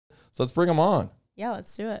So let's bring them on. Yeah,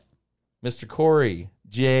 let's do it. Mr. Cory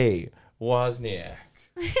J. Wozniak.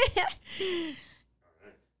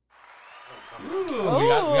 Ooh, we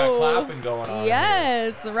got clapping going on.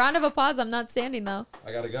 Yes. A round of applause. I'm not standing, though.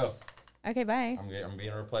 I got to go. Okay, bye. I'm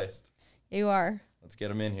being replaced. You are. Let's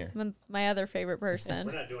get him in here. My other favorite person.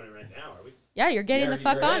 We're not doing it right now, are we? Yeah, you're getting the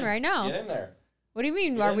fuck on right now. Get in there. What do you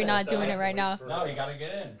mean, are we not doing it right now? No, you got to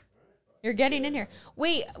get in. You're getting in here.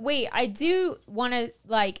 Wait. I do want to,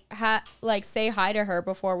 say hi to her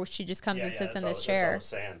before she just comes and sits in this chair.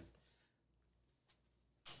 That's all I was saying.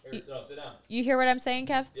 Here, sit down. You hear what I'm saying,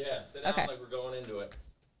 Kev? Yeah, sit down like we're going into it.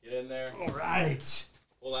 Get in there. All right.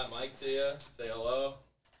 Pull that mic to you. Say hello.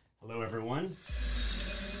 Hello, everyone.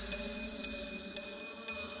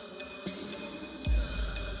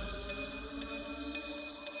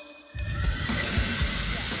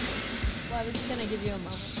 Well, I was just going to give you a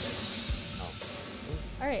moment.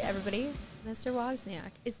 All right, everybody. Mr.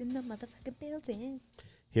 Wozniak is in the motherfucking building.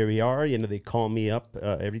 Here we are. You know, they call me up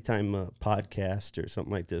every time a podcast or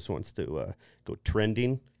something like this wants to go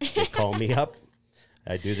trending. They call me up.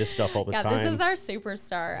 I do this stuff all the time. Yeah, this is our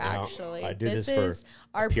superstar, actually. I do this is for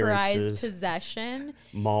our prized possession.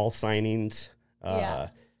 Mall signings. I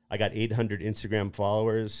got 800 Instagram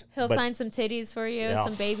followers. He'll sign some titties for you,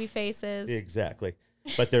 some baby faces. Exactly.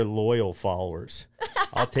 But they're loyal followers.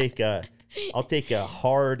 I'll take a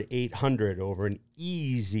hard 800 over an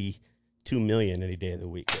easy 2 million any day of the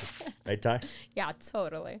week. Right, Ty? Yeah,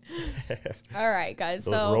 totally. All right, guys.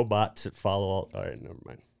 Those robots that follow all right, never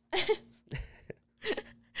mind.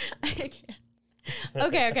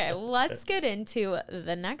 Okay. Let's get into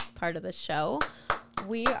the next part of the show.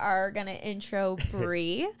 We are going to intro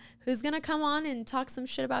Bree, who's going to come on and talk some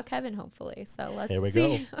shit about Kevin, hopefully. So let's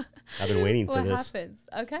see. Go. I've been waiting for this. What happens.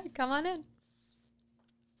 Okay, come on in.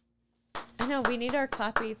 I know, we need our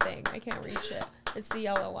clappy thing. I can't reach it. It's the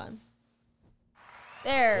yellow one.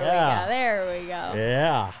 There we go.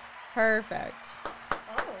 Yeah. Perfect.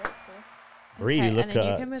 Oh, that's cool. Bree, you look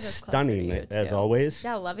stunning as always.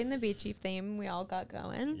 Yeah, loving the beachy theme we all got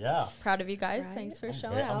going. Yeah. Proud of you guys. Right? Thanks for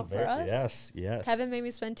showing out for us. Yes. Kevin made me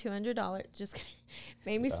spend $200. Just kidding.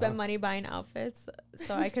 Made me spend money buying outfits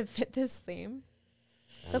so I could fit this theme.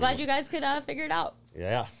 So glad you guys could figure it out.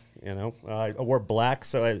 Yeah. You know, I wore black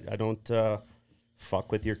so I don't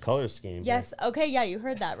fuck with your color scheme. Yes. Okay. Yeah, you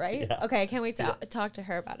heard that, right? Yeah. Okay. I can't wait to talk to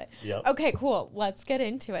her about it. Yep. Okay, cool. Let's get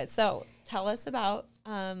into it. So tell us about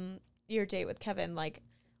your date with Kevin. Like,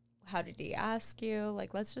 how did he ask you?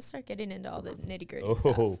 Like, let's just start getting into all the nitty gritty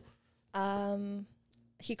stuff.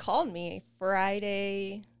 He called me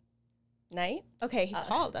Friday night. Okay. He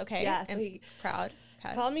called. Okay. Yeah. So he proud.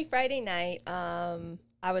 Okay. Called me Friday night.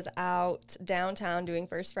 I was out downtown doing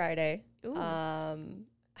First Friday. Ooh.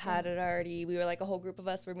 Had it already. We were like a whole group of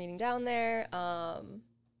us were meeting down there.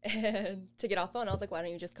 And to get off phone, I was like, why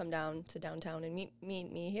don't you just come down to downtown and meet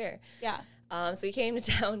me here? Yeah. So we came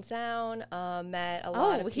to downtown, met a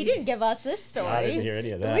lot of people. He didn't give us this story. I didn't hear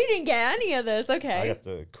any of that. We didn't get any of this. Okay. I got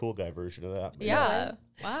the cool guy version of that. Yeah.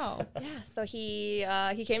 Wow. Yeah. So he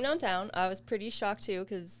came downtown. I was pretty shocked too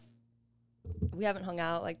because we haven't hung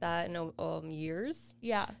out like that in years.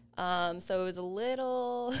 Yeah. So it was a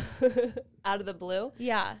little out of the blue.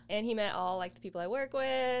 Yeah. And he met all like the people I work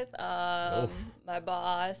with, my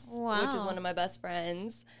boss, which is one of my best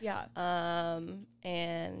friends. Yeah.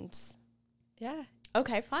 And yeah.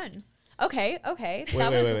 Okay, fun. Okay.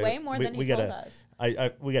 That was way more than he told us.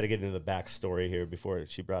 We got to get into the backstory here before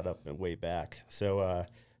she brought up and way back. So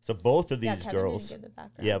both of these girls,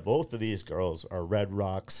 both of these girls are Red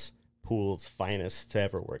Rocks Pool's finest to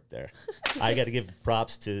ever work there. I got to give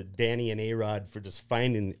props to Danny and A-Rod for just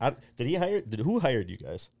finding. Who hired you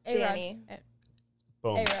guys? Danny.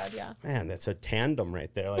 Boom. A-Rod, yeah. Man, that's a tandem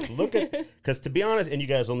right there. Like, look at, because to be honest, and you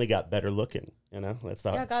guys only got better looking. You know, that's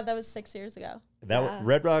not. Yeah, God, that was 6 years ago.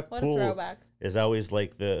 Red Rock what Pool a throwback. Is always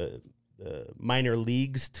like the minor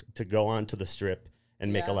leagues to go onto the strip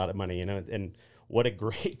and make a lot of money. You know, and what a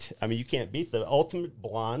great. I mean, you can't beat the ultimate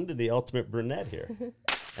blonde and the ultimate brunette here.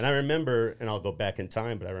 And I remember, and I'll go back in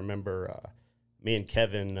time, but I remember me and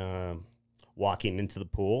Kevin walking into the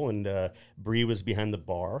pool, and Bree was behind the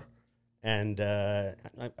bar. And I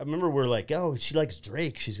remember we're like, oh, she likes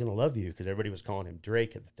Drake. She's going to love you, because everybody was calling him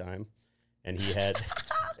Drake at the time. And he had,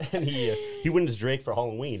 and he went as Drake for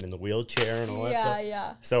Halloween in the wheelchair and all that stuff.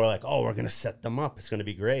 Yeah. So we're like, oh, we're going to set them up. It's going to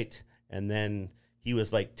be great. And then he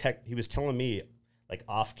was like, he was telling me, like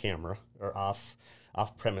off camera or off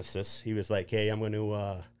premises, he was like, hey, I'm going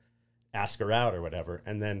to ask her out or whatever.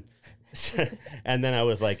 And then I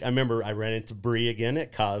was like, I remember I ran into Bree again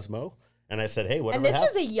at Cosmo, And I said, hey, whatever. And this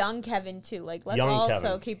was a young Kevin too. Like, let's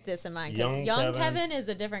also keep this in mind, because young Kevin is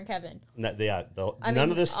a different Kevin. None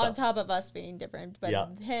of this stuff. On top of us being different, but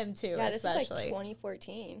him too, yeah, especially. This is like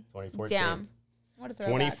 2014. 2014. Damn. What a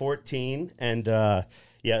throwback. 2014. And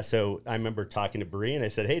so I remember talking to Bree, and I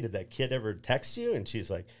said, hey, did that kid ever text you? And she's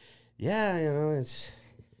like, yeah,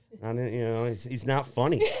 he's not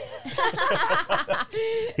funny.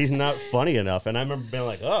 He's not funny enough. And I remember being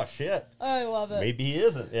like, oh, shit. Oh, I love it. Maybe he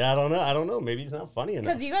isn't. Yeah, I don't know. Maybe he's not funny enough.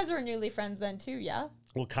 Because you guys were newly friends then, too, yeah?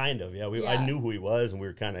 Well, kind of, yeah. I knew who he was, and we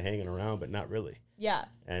were kind of hanging around, but not really. Yeah.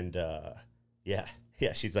 And,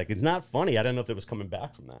 she's like, it's not funny. I don't know if it was coming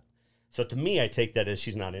back from that. So to me, I take that as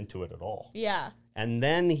she's not into it at all. Yeah. And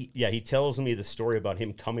then, he tells me the story about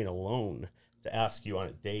him coming alone to ask you on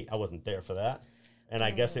a date. I wasn't there for that. And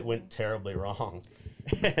I guess it went terribly wrong.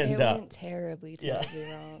 And, it went terribly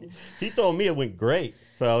wrong. He told me it went great.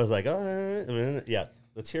 So I was like, oh, yeah,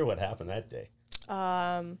 let's hear what happened that day.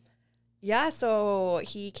 Yeah, so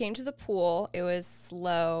he came to the pool. It was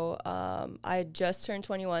slow. I had just turned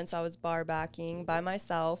 21, so I was bar backing by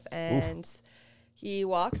myself. And he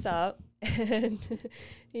walks up, and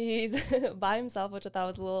he's by himself, which I thought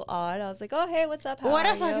was a little odd. I was like, oh, hey, what's up? How what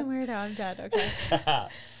are a fucking weirdo. I'm dead. Okay.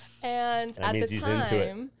 And that at the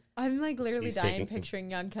time, I'm like literally dying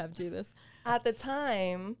picturing young Kev do this. At the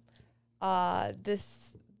time, I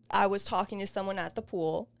was talking to someone at the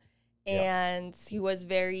pool, and he was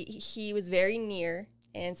very near.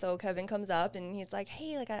 And so Kevin comes up, and he's like,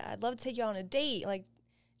 hey, like, I'd love to take you on a date. Like,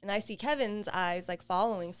 and I see Kevin's eyes like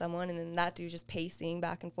following someone, and then that dude just pacing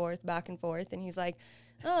back and forth. And he's like,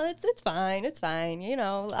 oh, it's fine.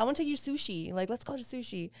 I want to take you sushi. Like, let's go to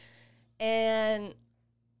sushi. And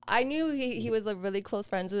I knew he was like really close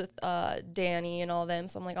friends with Danny and all them,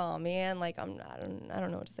 so I'm like, oh man, like I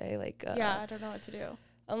don't know what to say. Like I don't know what to do.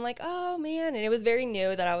 I'm like, oh man, and it was very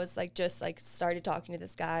new that I was like just like started talking to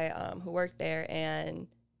this guy who worked there, and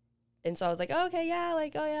so I was like, oh, okay, yeah,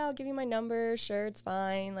 like, oh yeah, I'll give you my number, sure, it's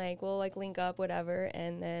fine, like we'll like link up, whatever.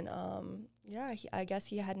 And then I guess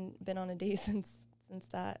he hadn't been on a date since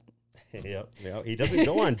that. Yep, he doesn't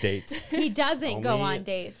go on dates. He doesn't go on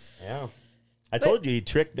dates. Yeah. I told you he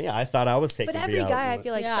tricked me. I thought I was taking. But every guy I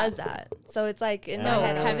feel like says that. So it's like in my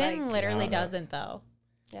head, Kevin literally doesn't though.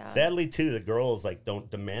 Yeah. Sadly, too, the girls like don't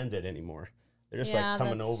demand it anymore. They're just like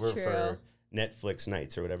coming over for Netflix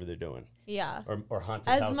nights or whatever they're doing. Yeah. Or haunted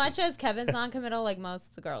houses. As much as Kevin's non-committal, like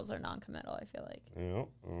most of the girls are non-committal, I feel like.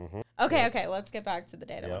 Yep. Okay, let's get back to the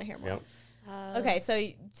date. I want to hear more. Okay, so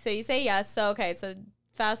you say yes. So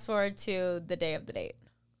fast forward to the day of the date.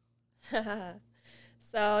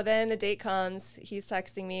 So then the date comes. He's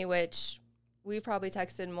texting me, which we've probably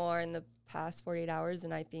texted more in the past 48 hours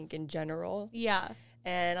than I think in general. Yeah.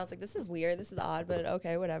 And I was like, this is weird. This is odd, but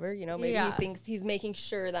okay, whatever. Maybe he thinks he's making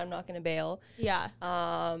sure that I'm not going to bail. Yeah.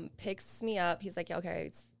 Picks me up. He's like, okay,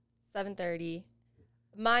 it's 7:30.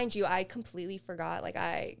 Mind you, I completely forgot. Like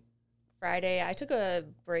Friday, I took a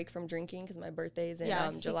break from drinking because my birthday's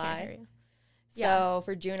in July. So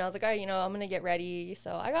for June, I was like, all right, I'm going to get ready.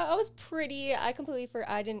 So I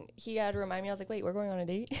he had to remind me. I was like, wait, we're going on a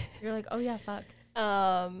date? You're like, oh yeah, fuck.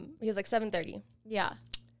 He was like 7:30. Yeah.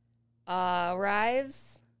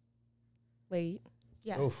 Arrives late.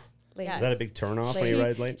 Yes. Oof. Late. Is that a big turnoff when you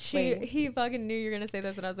ride late? He fucking knew you were going to say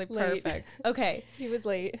this, and I was like, perfect. Okay. He was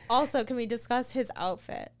late. Also, can we discuss his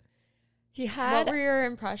outfit? What were your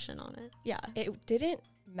impression on it? Yeah. It didn't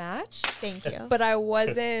match. Thank you. But I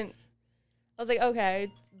was like,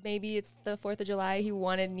 okay, maybe it's the 4th of July. He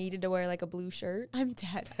needed to wear like a blue shirt. I'm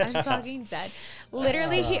dead. I'm fucking dead.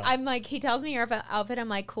 Literally, he tells me your outfit. I'm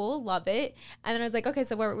like, cool, love it. And then I was like, okay,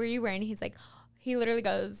 so what were you wearing? He's like, he literally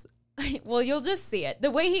goes, well, you'll just see it.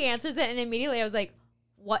 The way he answers it, and immediately I was like,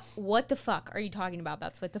 what the fuck are you talking about?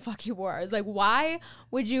 That's what the fuck you wore. I was like, why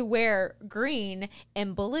would you wear green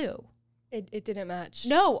and blue? It didn't match.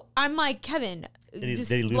 No, I'm like, Kevin, did he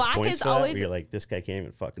lose black points is for that? always. You're like, this guy can't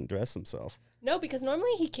even fucking dress himself. No, because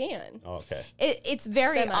normally he can. Oh, okay. It's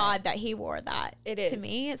very odd that he wore that. It is. To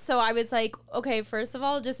me. So I was like, okay, first of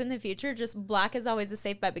all, just in the future, just black is always a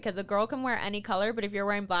safe bet because a girl can wear any color, but if you're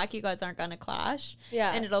wearing black, you guys aren't going to clash.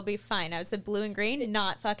 Yeah. And it'll be fine. I said blue and green,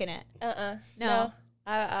 not fucking it. No.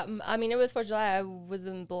 I mean, it was 4th of July. I was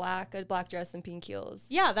in black, a black dress and pink heels.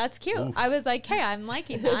 Yeah, that's cute. Oof. I was like, hey, I'm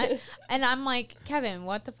liking that. And I'm like, Kevin,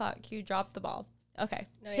 what the fuck? You dropped the ball. Okay,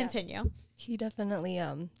 continue. Yeah. He definitely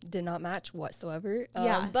did not match whatsoever.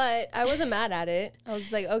 Yeah. But I wasn't mad at it. I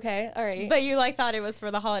was like, okay, all right. But you thought it was for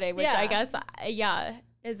the holiday, which I guess,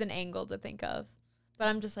 is an angle to think of. But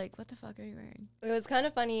I'm just like, what the fuck are you wearing? It was kind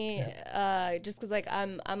of funny, just because like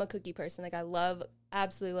I'm a cookie person. Like I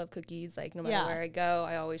absolutely love cookies. Like no matter where I go,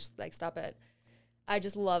 I always like stop at. I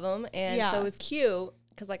just love them, and so it was cute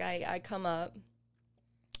because like I come up,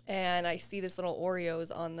 and I see this little Oreos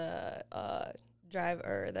on the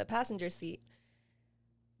the passenger seat,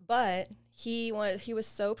 but he was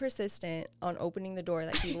so persistent on opening the door,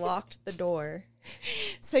 like he locked the door,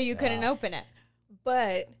 so you couldn't open it,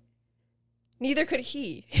 but. Neither could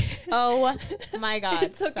he. Oh my God.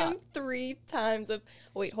 It took him 3 times of,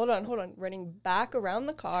 wait, hold on, running back around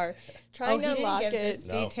the car, trying to unlock it. This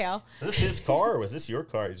detail. Was this his car or was this your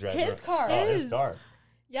car he's driving? His car. Oh, his car.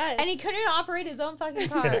 Yes. And he couldn't operate his own fucking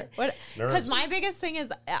car. Because my biggest thing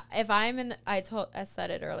is, if I'm in, I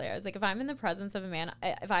said it earlier. I was like, if I'm in the presence of a man,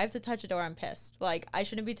 if I have to touch a door, I'm pissed. Like, I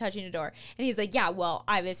shouldn't be touching a door. And he's like, yeah, well,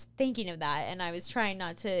 I was thinking of that, and I was trying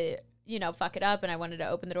not to, fuck it up, and I wanted to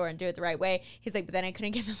open the door and do it the right way. He's like, but then I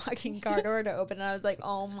couldn't get the fucking car door to open, and I was like,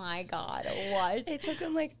 oh my God, what? It took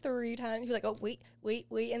him like 3 times. He was like, oh, wait,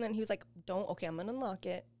 and then he was like, okay, I'm gonna unlock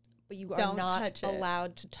it, but you are not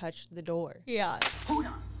allowed to touch the door. Yeah. Hold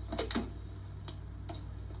on.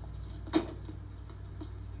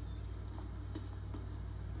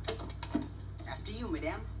 After you,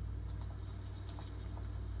 madame.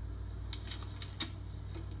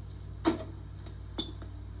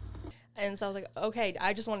 And so I was like, okay,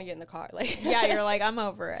 I just want to get in the car. Like, yeah, you're like, I'm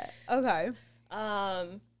over it. Okay.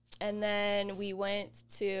 And then we went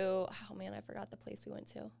to, oh man, I forgot the place we went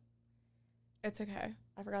to. It's okay.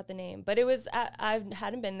 I forgot the name, but it was, I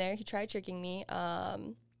hadn't been there. He tried tricking me.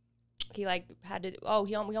 He like had to,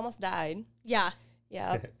 we almost died. Yeah.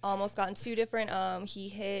 Yeah. Almost got in 2 different, he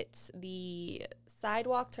hit the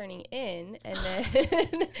sidewalk turning in, and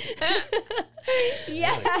then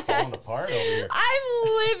yes, falling apart over here.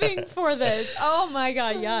 I'm living for this. Oh my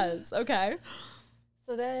God, yes. Okay.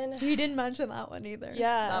 So then he didn't mention that one either.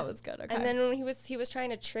 Yeah, that was good. Okay. And then when he was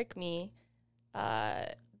trying to trick me,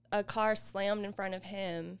 a car slammed in front of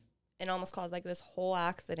him and almost caused like this whole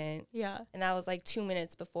accident. Yeah. And that was like 2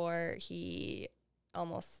 minutes before he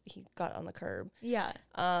got on the curb. Yeah.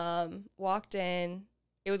 Walked in.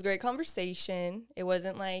 It was great conversation. It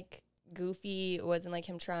wasn't like goofy. It wasn't like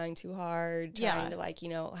him trying too hard, trying to like,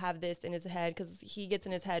 have this in his head, because he gets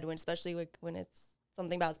in his head especially when it's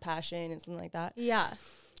something about his passion and something like that. Yeah.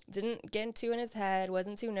 Didn't get too in his head,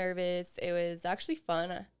 wasn't too nervous. It was actually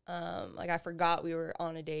fun. Like I forgot we were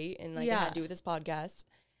on a date, and like it had to do with this podcast.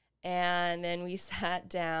 And then we sat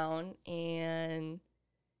down, and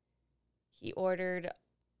he ordered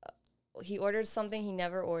something he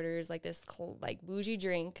never orders, like this like bougie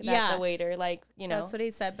drink that the waiter, That's what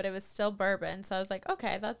he said, but it was still bourbon. So I was like,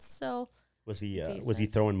 okay, that's still Was he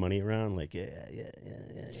throwing money around? Like,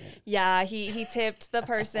 Yeah, he tipped the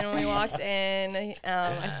person when we walked in.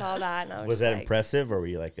 I saw that, and I was that like, impressive, or were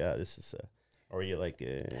you like, this is, or were you like,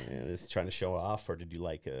 this is trying to show off, or did you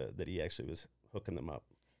like that he actually was hooking them up?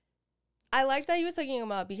 I like that he was hooking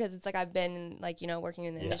them up, because it's like I've been like, working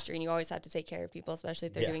in the industry, and you always have to take care of people, especially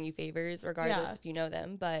if they're doing you favors, regardless if you know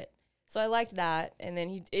them. But so I liked that, and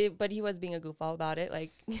then but he was being a goofball about it,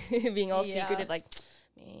 like being all secretive, like,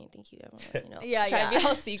 man, thank you, trying to be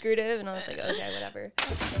all secretive, and I was like, okay, whatever.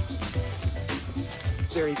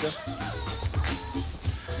 There you go.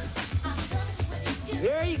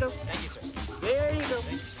 There you go. Thank you, sir. There you go.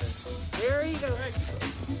 There you go.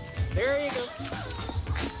 There you go.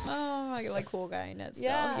 oh my God, like cool guyness.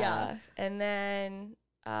 Yeah. And then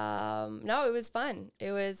no, it was fun.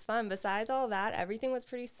 It was fun. Besides all that, everything was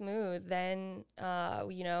pretty smooth. Then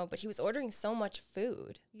but he was ordering so much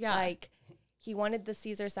food. Yeah. Like he wanted the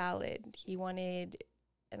Caesar salad.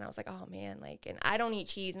 And I was like, oh man, like, and I don't eat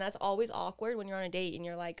cheese, and that's always awkward when you're on a date and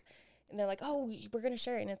you're like, and they're like, oh, we're gonna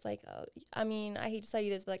share it, and it's like, I mean, I hate to tell you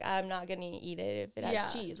this, but like, I'm not gonna eat it if it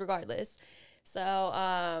has cheese, regardless.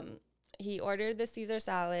 So he ordered the Caesar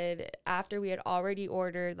salad after we had already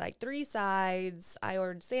ordered like 3 sides. I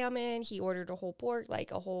ordered salmon. He ordered a whole pork,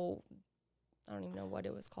 like a whole, I don't even know what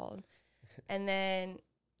it was called. And then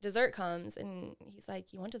dessert comes, and he's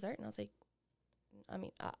like, you want dessert? And I was like, I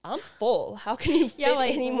mean, I'm full. How can you fit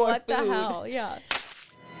any more what food? the hell? Yeah.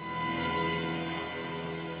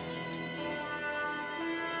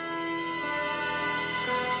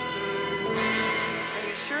 Are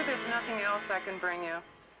you sure there's nothing else I can bring you?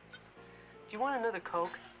 Do you want another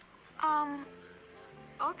Coke?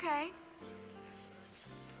 Okay.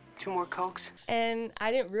 2 more Cokes? And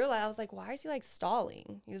I didn't realize, I was like, why is he like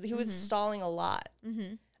stalling? He was stalling a lot.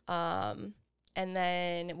 Mm-hmm. And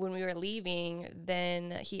then when we were leaving,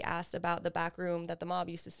 then he asked about the back room that the mob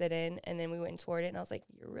used to sit in. And then we went toward it. And I was like,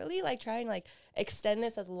 you're really like trying to like extend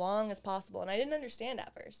this as long as possible. And I didn't understand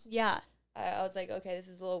at first. Yeah. I was like, okay, this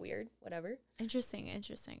is a little weird. Whatever. Interesting.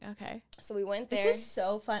 Okay. So we went there. This is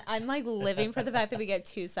so fun. I'm like living for the fact that we get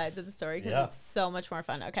two sides of the story because it's so much more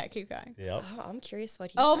fun. Okay, keep going. Yep. Oh, I'm curious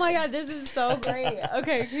what he Oh said. my God, this is so great.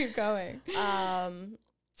 Okay, keep going.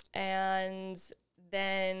 And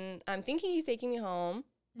then I'm thinking he's taking me home.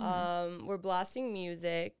 We're blasting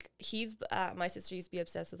music. He's my sister used to be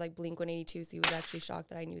obsessed with like Blink-182, so he was actually shocked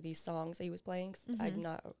that I knew these songs that he was playing. 'Cause I'm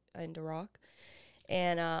not into rock.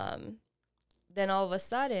 And then all of a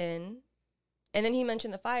sudden, and then he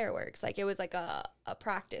mentioned the fireworks. Like it was like a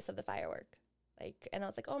practice of the firework. Like, and I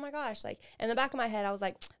was like, oh my gosh. Like in the back of my head, I was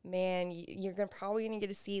like, man, you're probably gonna get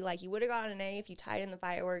to see, like, you would have gotten an A if you tied in the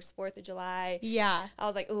fireworks, 4th of July. Yeah. I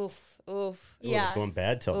was like, oof. Ooh, it's going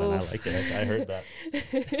bad till then. I like it. I heard that.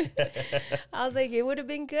 I was like, it would have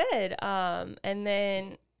been good. And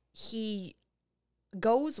then he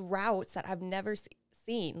goes routes that I've never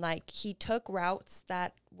seen. Like he took routes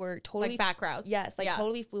that were totally Like back routes. Yes, like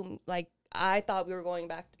totally flew. Like I thought we were going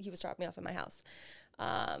back. He was dropping me off at my house.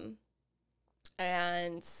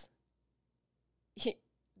 And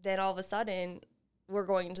then all of a sudden, we're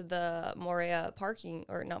going to the Mandalay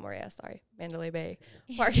Bay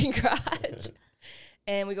parking garage.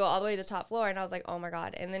 And we go all the way to the top floor. And I was like, oh my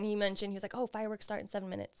God. And then he was like, oh, fireworks start in 7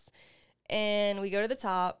 minutes. And we go to the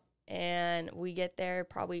top and we get there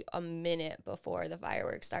probably a minute before the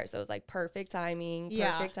fireworks start. So it was like perfect timing,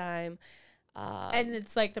 perfect time. And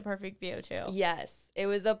it's like the perfect view too. Yes, it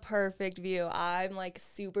was a perfect view. I'm like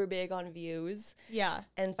super big on views. Yeah.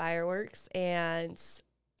 And fireworks. And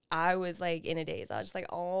I was like in a daze. I was just like,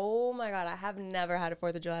 oh my God, I have never had a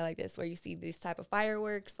 4th of July like this where you see these type of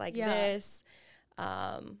fireworks like this.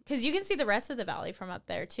 Because you can see the rest of the valley from up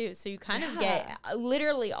there too. So you kind of get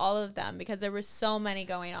literally all of them because there were so many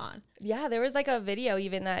going on. Yeah, there was like a video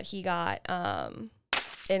even that he got. And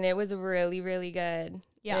it was really, really good.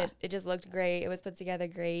 Yeah. It just looked great. It was put together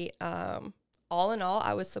great. All in all,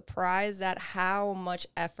 I was surprised at how much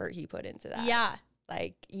effort he put into that. Yeah.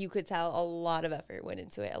 Like, you could tell a lot of effort went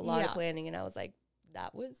into it, a lot of planning, and I was like, I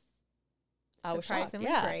was surprisingly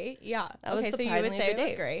shocked. great. Yeah. That was okay, so you would surprisingly say it good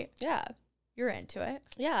was date. great. Yeah. You're into it.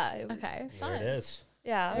 Yeah. It was, Okay. There Fun. it is.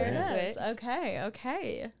 Yeah, There I'm it into is. it.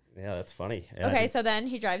 Okay. Yeah, that's funny. Yeah, Okay, so then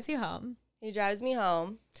he drives you home. He drives me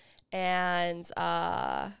home and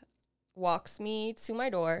walks me to my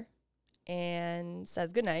door and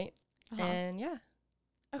says goodnight. And yeah.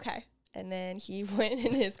 Okay. And then he went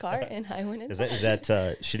in his car and I went inside. Is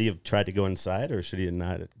that should he have tried to go inside or should he have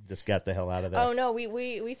not just got the hell out of there? Oh, no,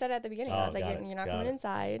 we said at the beginning. I was like, got it, you're not got coming it.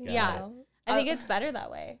 inside. Got Yeah. it. know? I think it's better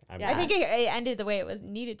that way. Yeah. I think it ended the way it was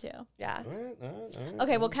needed to. Yeah.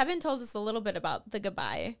 Okay, well, Kevin told us a little bit about the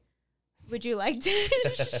goodbye. Would you like to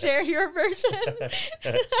share your version?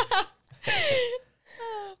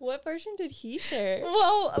 What version did he share?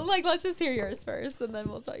 Well, like, let's just hear yours first, and then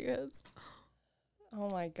we'll tell you his. Oh,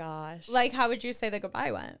 my gosh. Like, how would you say the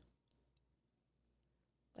goodbye went?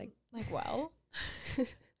 Like well?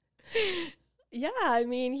 Yeah, I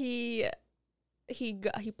mean, he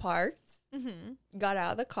parked, got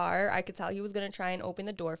out of the car. I could tell he was going to try and open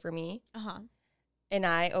the door for me. Uh-huh. And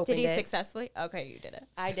I opened it. Did he successfully? Okay, you did it.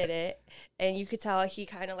 I did it. And you could tell he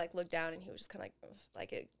kind of like looked down and he was just kind of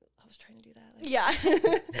like I was trying to do that. Like.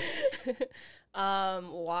 Yeah.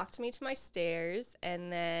 Walked me to my stairs and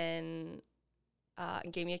then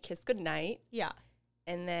gave me a kiss goodnight. Yeah.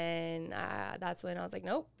 And then that's when I was like,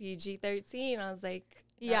 nope, PG-13. I was like,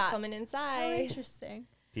 Yeah. coming Oh, inside. interesting.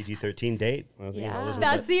 PG-13 date. Well, you know, Yeah. wasn't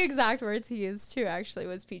That's it? the exact words he used too, actually,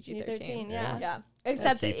 was PG-13. PG-13, yeah. Yeah.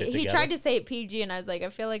 Except keep it he together. tried to say it PG, and I was like, I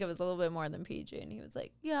feel like it was a little bit more than PG. And he was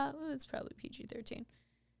like, yeah, well, it's probably PG-13.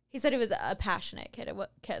 He said it was a passionate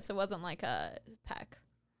kiss. It wasn't like a peck.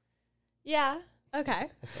 Yeah. Okay.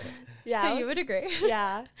 Yeah. So you would agree.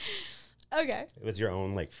 Yeah. Okay. It was your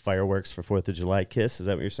own like fireworks for 4th of July kiss. Is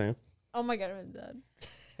that what you're saying? Oh my God, I'm dead.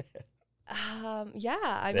 Yeah.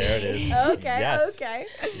 I There it mean, is. Okay. Yes. Okay.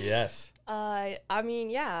 Yes. I mean,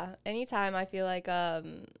 yeah. Anytime I feel like, I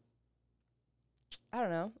don't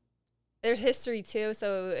know. There's history too.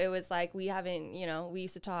 So it was like, we haven't, we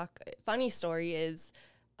used to talk. Funny story is,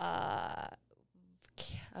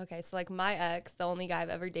 okay. So like my ex, the only guy I've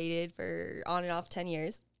ever dated for on and off 10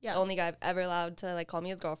 years. Yeah. The only guy I've ever allowed to like call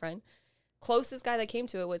me his girlfriend. Closest guy that came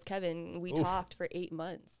to it was Kevin. We talked for 8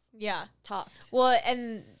 months. Yeah. Talked. Well,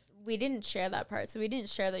 and we didn't share that part. So we didn't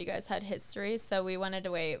share that you guys had history. So we wanted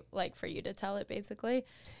to wait like for you to tell it basically.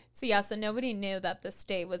 So yeah, so nobody knew that this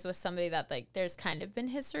date was with somebody that like there's kind of been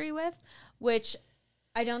history with, which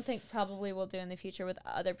I don't think probably we'll do in the future with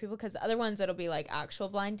other people, because other ones it'll be like actual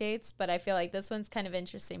blind dates. But I feel like this one's kind of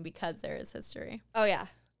interesting because there is history. Oh yeah.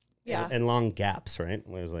 Yeah. And long gaps, right?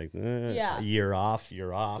 Where it's like Yeah. a year off,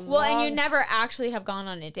 you're off. Well, and you never actually have gone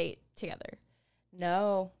on a date together.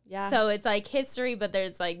 No. Yeah. So it's like history, but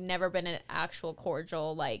there's like never been an actual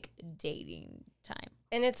cordial like dating time.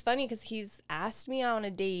 And it's funny because he's asked me out on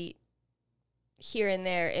a date here and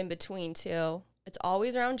there in between too. It's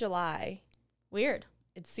always around July. Weird.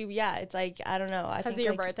 It's yeah. It's like I don't know. Because of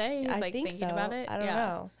your birthday, he's like think thinking so. about it. I don't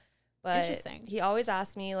know. But Interesting. he always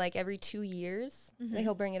asks me like every 2 years. Mhm. Like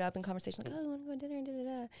he'll bring it up in conversation, like, "Oh, I want to go to dinner and da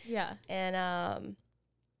da da." Yeah. And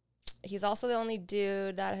he's also the only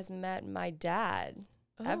dude that has met my dad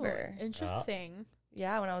ever. Oh, interesting.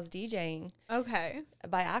 Yeah, when I was DJing Okay.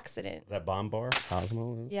 by accident. Is that Bomb Bar?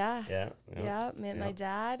 Cosmo? Yeah. Yeah. Met my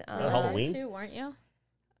dad. Halloween? Too, weren't you?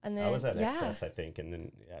 And then I was at yeah. Excess, I think, and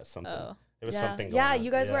then something. Oh. There was yeah. something going yeah, on. you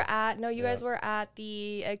guys were at you Yeah. guys were at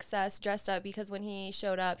the Excess dressed up because when he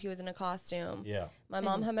showed up, he was in a costume. Yeah. My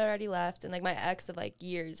mom had already left, and like my ex of like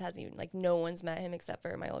years hasn't even like no one's met him except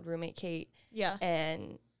for my old roommate Kate. Yeah.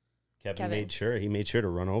 And Kevin made sure to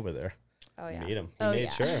run over there. oh yeah, Meet him. He Oh, made yeah.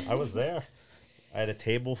 sure. I was there. I had a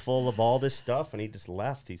table full of all this stuff, and he just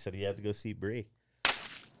left. He said he had to go see Bree.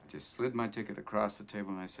 Just slid my ticket across the table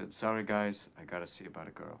and I said, "Sorry guys, I gotta see about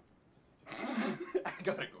a girl." I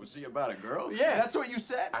gotta go see about a girl? Yeah. That's what you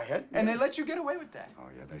said? I had. And they let you get away with that? Oh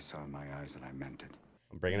yeah, they saw in my eyes that I meant it.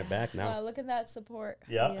 I'm bringing it back now. Look at that support.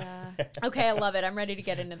 Yeah. yeah. Okay, I love it. I'm ready to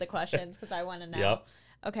get into the questions because I want to know. Yep.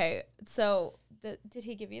 Okay, so did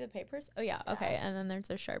he give you the papers? Oh, yeah. Okay, and then there's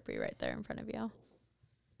a Sharpie right there in front of you.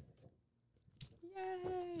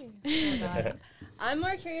 Yay! Oh my God. I'm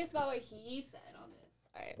more curious about what he said on this.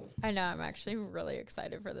 All right. I know. I'm actually really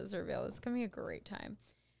excited for this reveal. It's going to be a great time.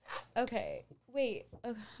 Okay, wait.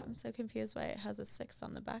 I'm so confused why it has a 6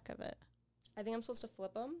 on the back of it. I think I'm supposed to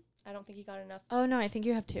flip them. I don't think he got enough. Oh, no, I think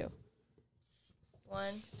you have 2.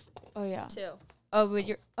 1, Oh, yeah. 2.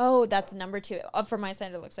 Oh, but that's number 2. From my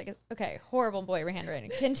side, it looks like okay. Horrible boy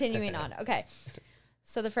handwriting. Continuing on. Okay.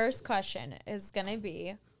 So the first question is going to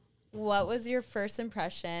be, what was your first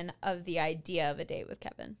impression of the idea of a date with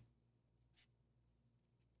Kevin?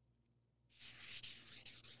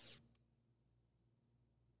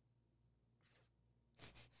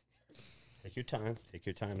 Take your time. Take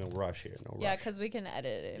your time. No rush here. No rush. Yeah, because we can edit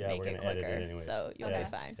it and Yeah, make we're it gonna edit quicker. it anyways. So you'll Yeah. be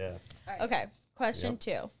fine. Yeah. Okay. Question Yep.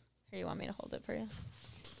 2. Here, you want me to hold it for you?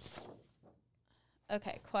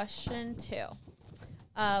 Okay. Question 2.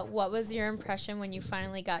 What was your impression when you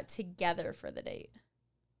finally got together for the date?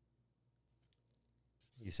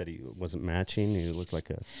 You said he wasn't matching. He looked like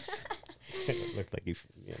a. looked like he.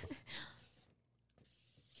 You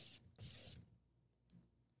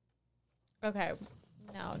know. Okay.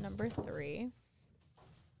 Now, number 3. Oh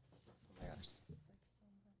my gosh, this is like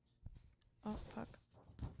so much. Oh, fuck.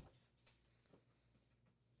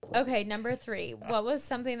 Okay, number 3. What was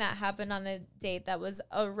something that happened on the date that was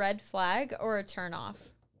a red flag or a turn off?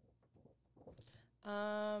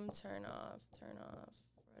 Turn off.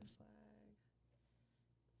 Red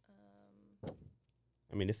flag.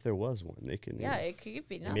 I mean, if there was one, they can. Yeah, it could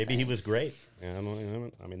be nothing. Maybe he was great. Yeah, I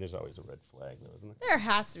mean, there's always a red flag, though, isn't there? There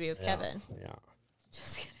has to be with Yeah, Kevin. Yeah.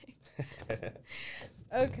 Just kidding.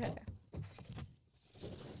 Okay.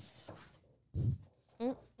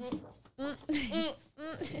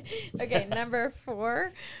 Okay, number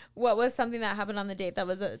 4. What was something that happened on the date that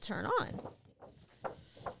was a turn on?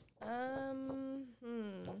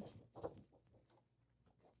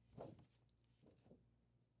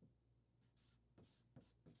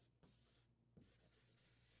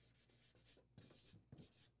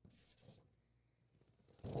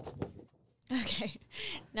 Okay.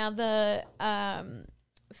 Now the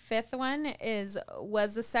 5th one is,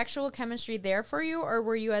 was the sexual chemistry there for you, or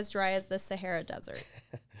were you as dry as the Sahara Desert?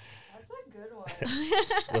 That's a good one.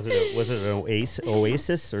 Was it an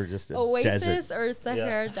oasis or just a Oasis desert? or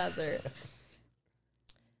Sahara Desert?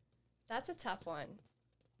 That's a tough one.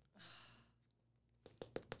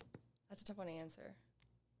 That's a tough one to answer.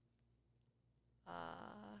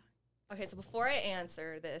 Okay, so before I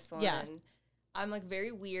answer this one, Yeah. I'm like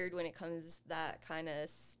very weird when it comes that kind of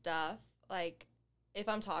stuff. Like if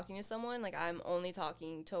I'm talking to someone, like I'm only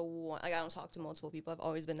talking to one. Like I don't talk to multiple people. I've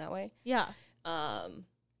always been that way. Yeah. Yeah,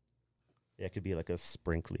 it could be like a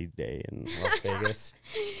sprinkly day in Las Vegas,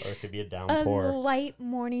 or it could be a A downpour. light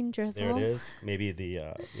morning drizzle. There it is. Maybe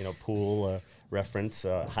the pool reference,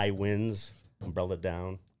 high winds, umbrella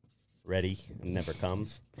down. ready and never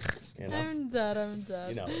comes. You know? I'm dead.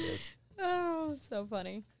 You know it is. Oh, so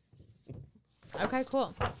funny. Okay,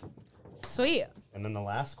 cool. Sweet. And then the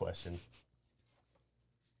last question.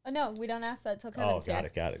 Oh, no, we don't ask that till Kevin's got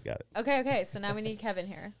here. it. Okay. So now we need Kevin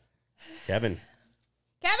here. Kevin.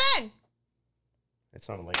 Kevin! It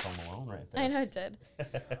sounded like Home Alone right there. I know it did.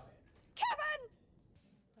 Kevin!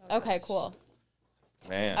 Okay, cool.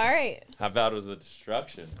 Man. All right. How bad was the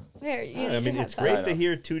destruction? Here, you I mean, your it's headphones. great to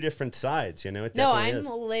hear two different sides, you know? It No, definitely I'm is.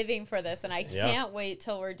 living for this, and I Yeah. can't wait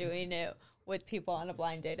till we're doing it with people on a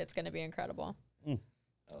blind date. It's going to be incredible. Mm.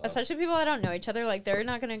 Especially people that don't know each other. Like, they're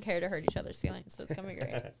not going to care to hurt each other's feelings, so it's going to be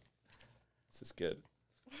great. This is good.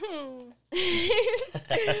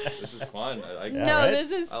 This is fun. I like No, right?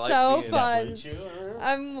 this is I like so being fun. Wouldn't you?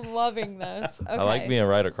 I'm loving this. Okay. I like being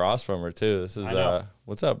right across from her too. This is I know.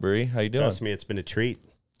 what's up, Bree? How you doing? Trust me, it's been a treat.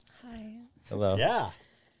 Hi. Hello. Yeah.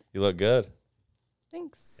 You look good.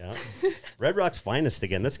 Thanks. Yeah. Red Rock's finest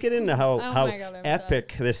again. Let's get into how my God, I'm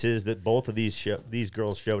epic this is that both of these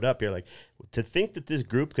girls showed up here. Like, to think that this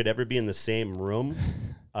group could ever be in the same room,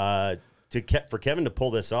 for Kevin to pull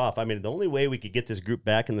this off. I mean, the only way we could get this group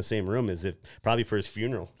back in the same room is probably for his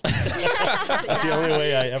funeral. That's the only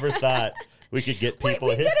way I ever thought we could get people.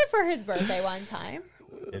 Wait, we did it for his birthday one time.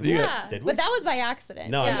 Did we? Yeah. Did we? But that was by accident.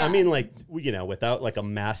 No, Yeah. I mean, like, without like a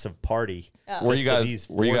massive party. Were Just you for these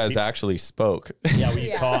four guys people. actually spoke? Yeah, we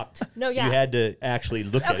Yeah. talked. No, yeah. You had to actually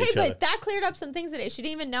look at Okay, each other. but that cleared up some things today. She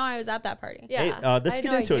didn't even know I was at that party. Yeah. Hey, let's I had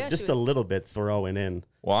get no into idea it just she a was- little bit, throwing in.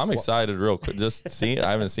 Well, I'm excited real quick.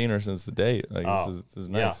 I haven't seen her since the date. Like this is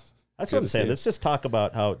yeah. nice. That's Good what I'm to saying. see. Let's just talk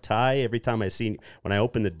about how Ty, every time when I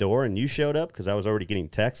opened the door and you showed up, because I was already getting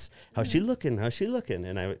texts, how's she looking? How's she looking?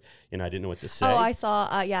 And I didn't know what to say. Oh, I saw.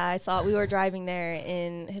 I saw. We were driving there,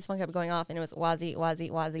 and his phone kept going off, and it was Wazzy.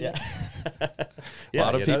 Yeah. A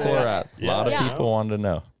lot of people are at. A lot of Yeah. people wanted to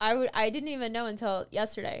know. I didn't even know until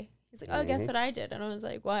yesterday. He's like, oh, Mm-hmm. guess what I did? And I was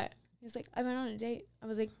like, what? He's like, I went on a date. I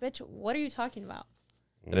was like, bitch, what are you talking about?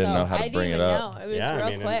 I didn't know how to bring it up. Know. It was Yeah,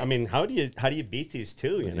 real quick. I mean, how do you beat these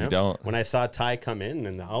two? You know, don't. When I saw Ty come in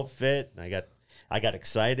and the outfit, I got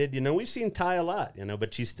excited. You know, we've seen Ty a lot. You know,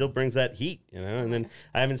 but she still brings that heat. You know, and then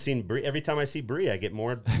I haven't seen Bree. Every time I see Bree, I get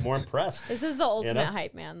more impressed. This is the ultimate know?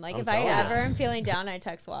 hype, man. Like, I'm if I telling ever ya. am feeling down, I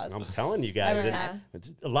text Waz. I'm telling you guys, Every it- time.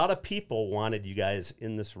 a lot of people wanted you guys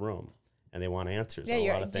in this room, and they want answers Yeah, on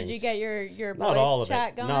a lot of did things. you get your Not all voice of chat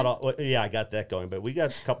it. going? Not all. Well, yeah, I got that going, but we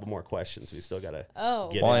got a couple more questions. We still got to. Oh.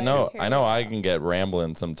 get Well, I into. know Here I we know go. I can get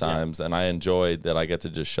rambling sometimes, and I enjoy that I get to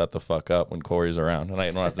just shut the fuck up when Corey's around, and I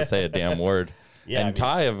don't have to say a damn word. Yeah, and I mean-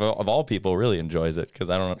 Ty of all people really enjoys it because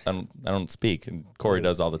I don't speak, and Corey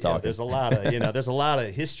does all the Yeah, talking. there's a lot of there's a lot of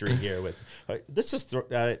history here with. Let's just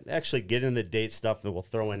actually get into the date stuff, and we'll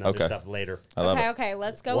throw in other Okay. stuff later. I love it. Okay,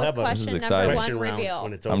 let's go We'll with have a- question This is number exciting. Question one round reveal.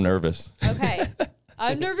 when it's over. I'm nervous. Okay.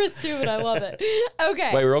 I'm nervous too, but I love it.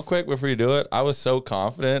 Okay. Wait, real quick before you do it, I was so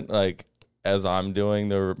confident, like as I'm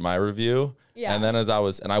doing my review, Yeah. and then I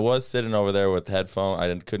was sitting over there with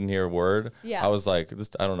headphone, couldn't hear a word. Yeah. I was like,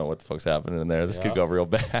 I don't know what the fuck's happening in there. This could go real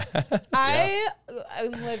bad.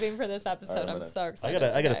 I'm living for this episode. I'm so excited.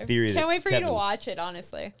 I got a Okay. theory that Can't wait for you to Kevin- watch it,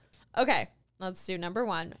 honestly. Okay, let's do number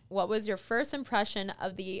one. What was your first impression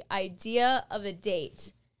of the idea of a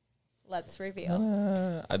date? Let's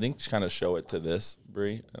reveal. I think kind of show it to this,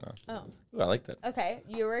 Bree. Oh. Ooh, I like that. Okay,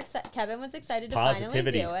 you were excited. Kevin was excited to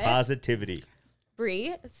Positivity, finally do it. positivity.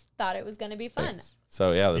 Bree thought it was going to be fun.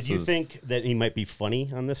 So yeah, this Did you was. think that he might be funny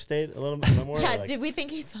on this date a little bit more? Yeah, Like, did we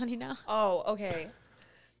think he's funny now? Oh, okay.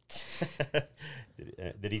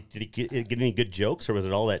 did he get any good jokes, or was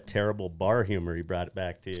it all that terrible bar humor he brought it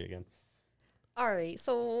back to you again? All right.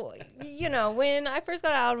 So, when I first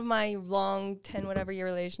got out of my long 10 whatever year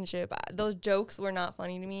relationship, those jokes were not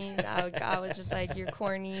funny to me. I was just like, you're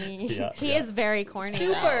corny. Yeah, He is very corny.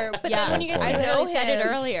 Super. though. But yeah. then when you get I to know literally said it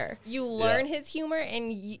him, earlier. You learn his humor,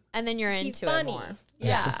 and And then you're he's into funny. it more.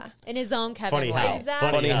 Yeah. In his own Kevin Funny way. how? Exactly.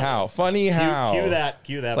 Funny how? Funny how?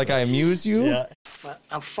 Cue that. Like I amuse you? Yeah. Well,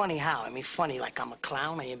 I'm funny how? I mean, funny like I'm a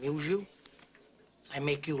clown. I amuse you. I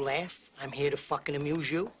make you laugh. I'm here to fucking amuse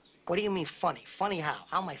you. What do you mean funny? Funny how?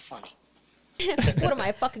 How am I funny? What am I,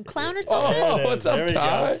 a fucking clown or something? Oh, There it what's is. up, There we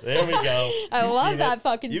Ty? go. There we go. I You've love seen that it.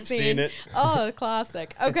 fucking You've scene. seen it. Oh,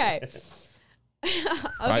 classic. Okay.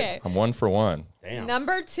 Okay. I'm 1 for 1. Damn.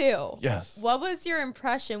 Number 2. Yes. What was your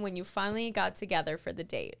impression when you finally got together for the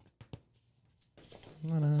date?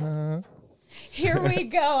 Here we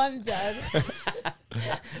go. I'm done.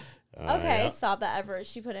 Okay, yeah. saw the effort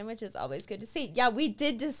she put in, which is always good to see. Yeah, we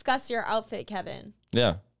did discuss your outfit, Kevin.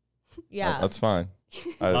 Yeah, Yeah. that's fine.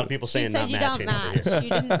 A lot of people She saying said not you don't matching over here. match. You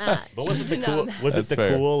didn't match. But was it the did cool? not Was it That's the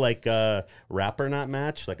fair. cool like rapper not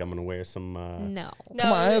match? Like I'm gonna wear some. No. No,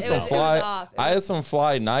 Come on, I had it some was fly. off. It I had was- some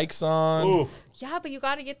fly Nikes on. Ooh, Yeah, but you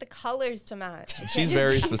got to get the colors to match. You She's can't just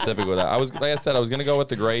very do specific with that. I was, like I said, I was gonna go with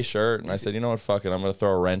the gray shirt, and I said, you know what, fuck it, I'm gonna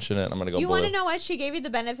throw a wrench in it. I'm gonna go You blue. want to know what? She gave you the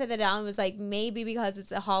benefit of the doubt and was like, maybe because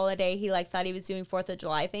it's a holiday, he like thought he was doing 4th of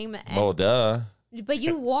July theme. And, Oh, duh. but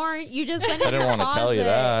you weren't. You just went in I didn't your want to tell you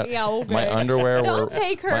closet. that. Yeah, okay. My underwear Don't were.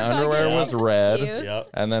 take her My underwear fucking was red, excuse. Yep.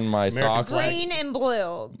 and then my socks. flag. Green and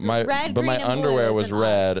blue. My red, but green, my and blue underwear was isn't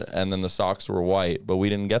red, us. and then the socks were white. But we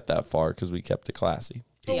didn't get that far because we kept it classy.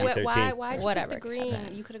 But PG-13. why did you Whatever, pick the green?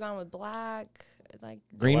 Kevin. You could have gone with black. Like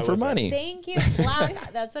Green Why for was that? money. Thank you,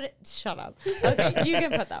 black. That's what it. Shut up. Okay, you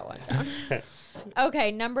can put that one down.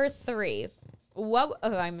 Okay, number 3. What?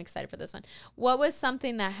 Oh, I'm excited for this one. What was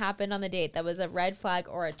something that happened on the date that was a red flag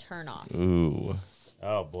or a turn off? Ooh.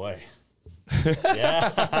 oh boy.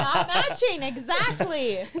 Yeah. Not matching,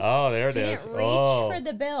 exactly. Oh, there it is. Didn't reach Oh. for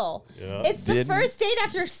the bill. Yeah. It's the Didn't- first date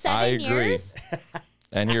after 7 I agree. years.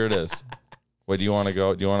 And here it is. Wait, do you want to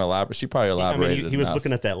go? Do you want to elaborate? She probably I elaborated. mean, he was enough.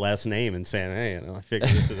 looking at that last name and saying, "Hey, you know, I figured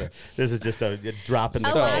this is just a drop in the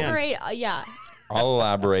pan." Elaborate. Yeah. I'll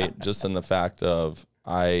elaborate just in the fact of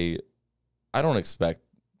I don't expect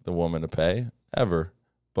the woman to pay ever,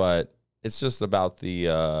 but it's just about the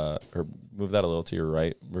or move that a little to your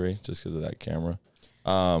right, Marie, just because of that camera.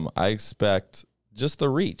 I expect just the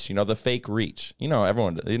reach, the fake reach.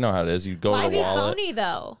 Everyone, you know how it is. You go Why to be the wallet. phony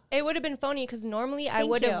though? it would have been phony because normally I Thank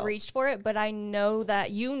would have you. reached for it, but I know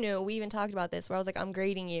that you knew. We even talked about this where I was like, I'm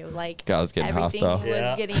grading you. Like God, it's getting everything hostile.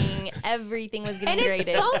 Yeah. everything was getting And it's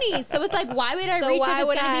graded. phony. So it's like, why would I So reach why if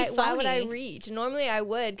would it's gonna I? be phony? Why would I reach? Normally I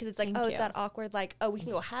would because it's like, Thank oh, you. it's that awkward. Like, oh, we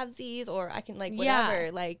can go halvesies, or I can like Yeah.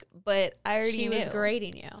 whatever. Like, but I already She knew. was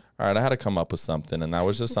grading you. All right, I had to come up with something, and that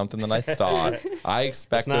was just something that I thought. I Let's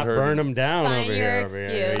expected not her. burn him down Find over your here. Over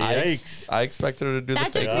here. excuse. Yikes. I expected her to do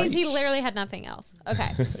That the just fake means he reach. literally had nothing else.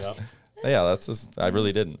 Okay. Yep. Yeah, that's just. I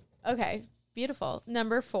really didn't. Okay. Beautiful.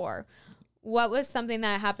 Number 4. What was something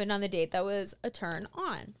that happened on the date that was a turn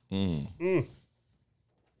on?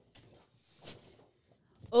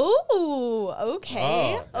 Ooh,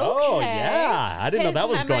 okay. Oh, okay. yeah. I didn't know His that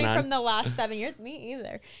was going memory on. from the last 7 years. Me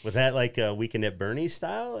either. Was that like Weekend at Bernie's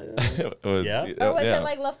style? It was, Yeah. Or was yeah. it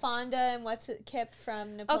like La Fonda and what's it, Kip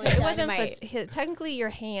from Napoleon Okay, it wasn't. Dynamite? But technically, your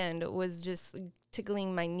hand was just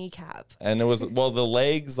tickling my kneecap. And it was the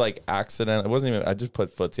legs like accident. It wasn't even. I just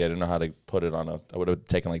put footsie. I didn't know how to put it on a. I would have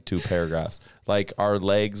taken like 2 paragraphs. Like our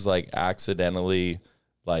legs like accidentally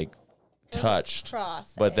like touched,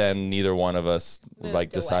 Cross, but then neither one of us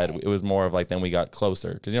like decided. away. It was more of like then we got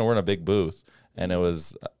closer because we're in a big booth, and it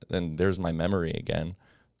was. And there's my memory again,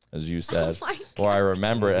 as you said, my or I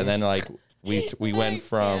remember it, and then like we went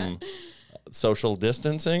from social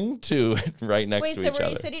distancing to right next Wait, to so each were other.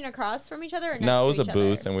 you sitting across from each other? Or next No, it to was a each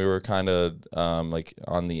booth, other? and we were kind of like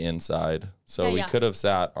on the inside, so Yeah, we yeah. could have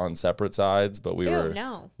sat on separate sides, but we Ew, were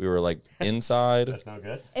no. we were like inside. That's not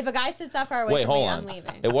good. If a guy sits that far away Wait, from me, hold I'm on.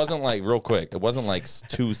 leaving. It wasn't like real quick. It wasn't like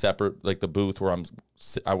 2 separate like the booth where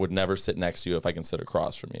I would never sit next to you if I can sit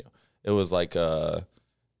across from you. It was like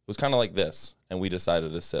it was kind of like this, and we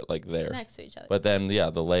decided to sit like there. Next to each other. But then the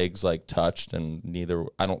legs like touched, and neither.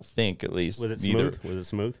 I don't think at least. Was it neither. smooth? Was it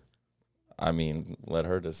smooth? I mean, let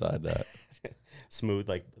her decide that. Smooth,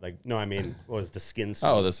 like no, I mean, was the skin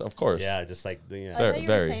smooth? Oh, this of course. Yeah, just like I yeah. thought you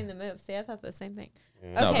very. were saying the move. See, I thought the same thing.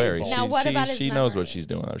 No, Okay, very. now what about his she knows what memory? she's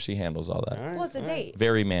doing. Though. She handles all that. All right, Well, it's a all right. date.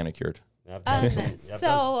 Very manicured. I've done some- I've So,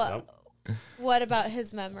 done- nope. what about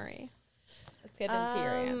his memory? Let's get into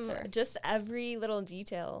your answer. Just every little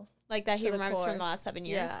detail, Like that he to the remembers from core. the last 7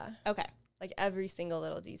 years? Yeah. Okay. like every single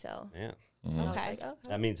little detail. Yeah, And I was Okay. like, okay.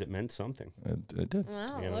 that means it meant something. It did.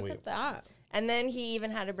 Wow, Yeah, look we- at that. And then he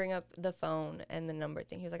even had to bring up the phone and the number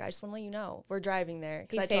thing. He was like, I just want to let you know we're driving there.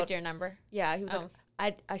 He I saved told, your number. Yeah, he was Oh.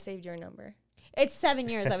 like, I saved your number. It's 7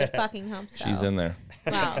 years. I would fucking hope so. She's in there.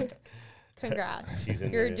 Wow. Congrats. She's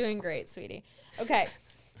in You're there. doing great, sweetie. Okay.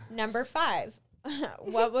 Number 5.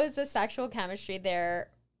 What was the sexual chemistry there?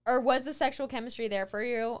 Or was the sexual chemistry there for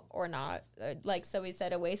you or not? Like, so we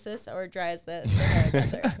said Oasis or dry as the Sahara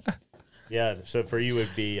Desert? Yeah, so for you it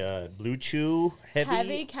would be Blue Chew,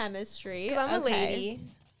 Heavy chemistry. Because I'm a Okay. lady.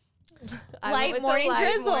 I went Light with the morning light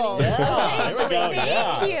drizzle. morning Yeah, there we go. Thank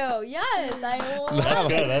Yeah. you. Yes, I love That's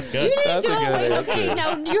good. That's You good. didn't That's do a good Oasis. Okay, answer.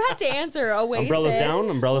 now you have to answer Oasis. Umbrellas down,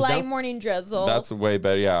 umbrellas Light down. morning drizzle. That's way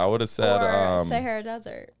better. Yeah, I would have said or Sahara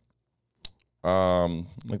Desert.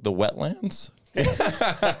 like the wetlands.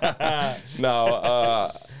 No,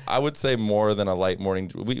 I would say more than a light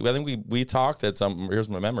morning. I think we talked at some. Here's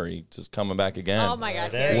my memory, just coming back again. Oh my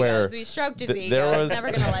God, here he Where goes. We stroked his ego. there was- He's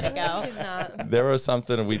never gonna let it go. He's not. There was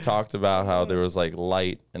something we talked about how there was like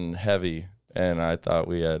light and heavy, and I thought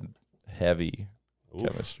we had heavy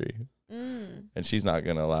chemistry. And she's not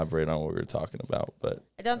going to elaborate on what we were talking about, but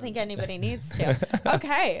I don't think anybody needs to.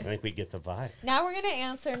 Okay. I think we get the vibe. Now we're gonna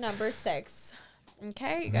answer number 6.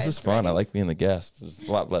 Okay, you guys. this is fun. ready? I like being the guest. There's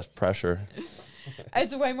a lot less pressure.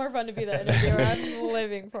 It's way more fun to be the interviewer. I'm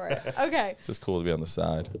living for it. Okay. It's just cool to be on the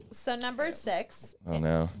side. So number 6. Oh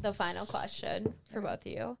no. The final question for both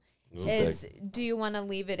of you This is: big. do you want to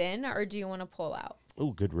leave it in or do you want to pull out?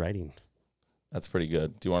 Oh, good writing. That's pretty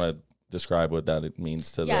good. Do you want to describe what that it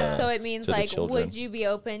means to Yeah. the So it means to the like, children? would you be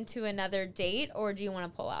open to another date or do you want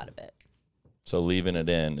to pull out of it? So leaving it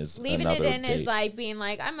in is Leaving it another in date. is like being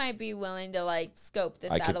like, I might be willing to like scope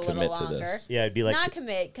this I out could a little commit to longer. this. Yeah, it'd be like Not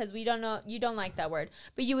commit because we don't know, you don't like that word,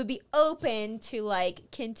 but you would be open to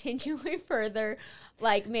like continuing further,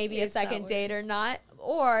 like maybe a It's that second word. date or not,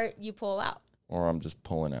 or you pull out. Or I'm just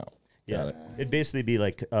pulling out. yeah, Got it. it'd basically be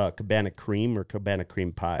like Cabana Cream or Cabana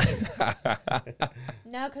Cream Pie.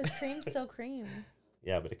 No, because cream's still cream.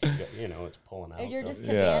 Yeah, but it could go, it's pulling out. If you're though. just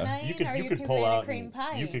Yeah. cabana you could or you you're could pull cabana out cream and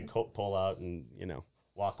pie you could pull out and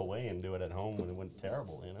walk away and do it at home when it went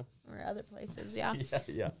terrible. or other places, yeah.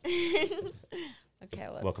 Yeah. Okay,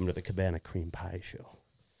 let's, Welcome to the Cabana Cream Pie Show.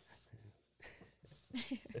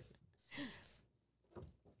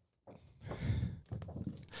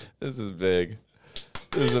 This is big.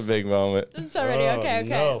 This is a big moment. I'm so ready. Oh, Okay.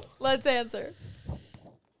 no. Let's answer.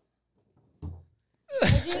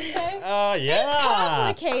 What'd you say? Yeah.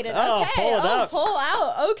 Complicated. Oh, Okay. pull it up. Pull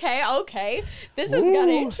out. Okay. This just got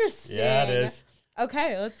Ooh. interesting. Yeah, it is.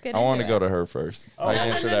 Okay, let's get I into want to it. go to her first. I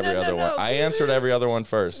answered no, every no, other no, one. no, I answered every other one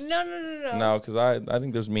first. No. No, because I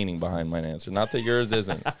think there's meaning behind my answer. Not that yours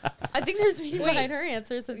isn't. I think there's meaning Wait. behind her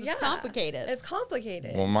answer since Yeah. it's complicated. It's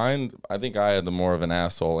complicated. Well, mine, I think I had the more of an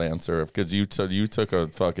asshole answer because you took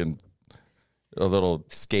a little she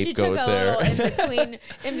took scapegoat a there. little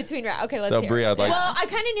in between. Okay, let's So, hear. Brie, it. I'd like- Well, I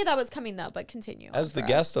kind of knew that was coming though, but continue. As the for us.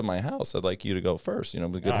 guest of my house, I'd like you to go first.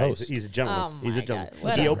 I'm a good host. He's a gentleman. Oh he's a my gentleman. God, He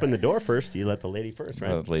whatever. opened the door first. You let the lady first,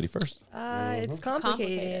 right? Lady first. It's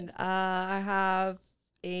complicated. I have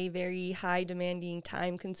a very high demanding,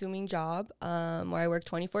 time consuming job where I work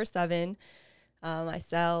 24/7. I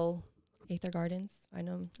sell Aether Gardens. I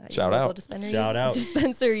know. Shout local out. Dispensaries, Shout out.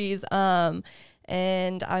 Dispensaries.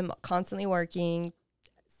 And I'm constantly working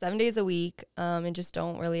 7 days a week and just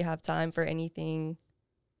don't really have time for anything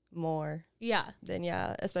more Yeah. than,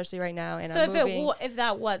 especially right now. And So I'm moving. if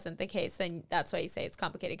that wasn't the case, then that's why you say it's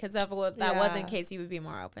complicated. Because if that wasn't the case, you would be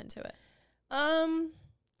more open to it.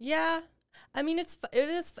 Yeah. I mean, it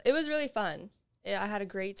was really fun. I had a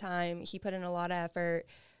great time. He put in a lot of effort.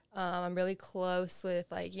 I'm really close with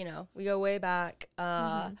we go way back.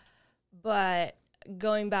 But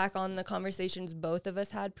going back on the conversations both of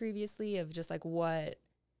us had previously of just what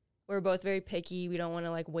we're both very picky. We don't want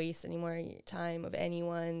to waste any more time of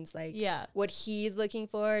anyone's what he's looking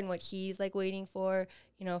for and what he's waiting for,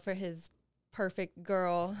 for his perfect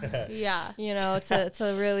girl. Yeah.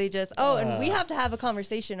 To really just and we have to have a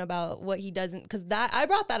conversation about what he doesn't, because that I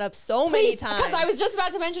brought that up so many times. Because I was just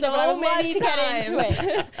about to mention So it, but I would love many to get into times.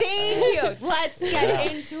 it. Thank you. Let's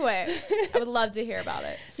get into it. I would love to hear about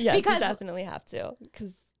it. Yes, because you definitely have to,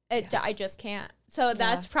 because I just can't. So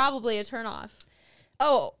that's probably a turnoff.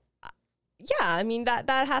 yeah, I mean that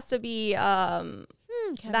has to be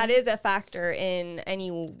that is a factor in any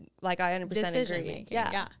I 100% Decision agree. making,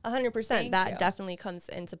 Yeah, yeah. 100%. Thank That you. definitely comes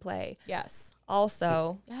into play. Yes.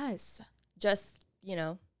 Also, Yes. just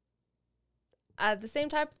the same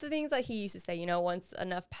type of things that he used to say. Once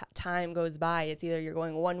enough time goes by, it's either you're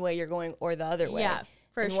going one way, or the other way. Yeah,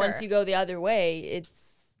 for and sure. once you go the other way, it's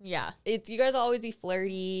Yeah. you guys will always be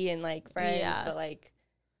flirty and friends, Yeah. but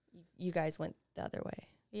you guys went the other way.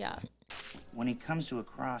 Yeah. When he comes to a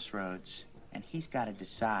crossroads and he's got to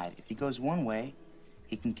decide, if he goes one way,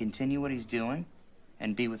 he can continue what he's doing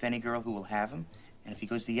and be with any girl who will have him. And if he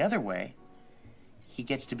goes the other way, he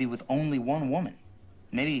gets to be with only one woman,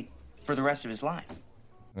 maybe for the rest of his life.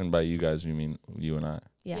 And by you guys, you mean you and I.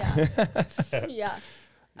 Yeah. Yeah.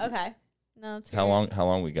 Okay. No. Let's hear How it.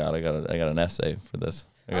 long we got? I got an essay for this.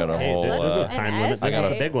 I got a Okay. whole. There's no An time limit. This is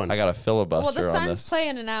essay? a big one. I got a Well, filibuster the on sun's this.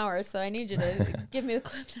 playing an hour, so I need you to give me the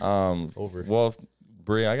clip notes. Over. Well,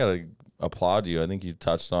 Brie, I gotta applaud you. I think you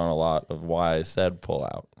touched on a lot of why I said pull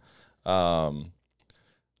out.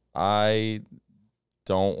 I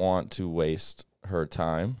don't want to waste her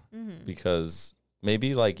time because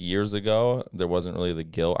maybe years ago there wasn't really the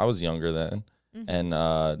guilt. I was younger then, and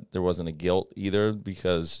there wasn't a guilt either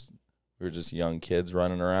because we were just young kids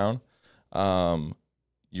running around.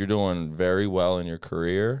 You're doing very well in your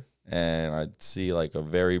career, and I see like a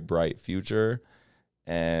very bright future,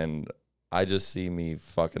 and I just see me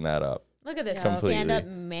fucking that up. Look at this Completely. stand-up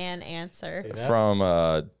man answer.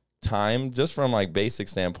 From time, just from like basic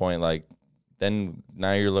standpoint, like then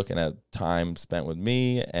now you're looking at time spent with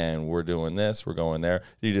me, and we're doing this, we're going there.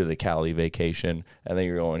 You do the Cali vacation, and then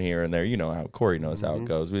you're going here and there. You know how Cory knows how it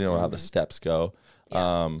goes. We know how the steps go.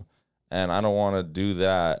 Yeah. And I don't want to do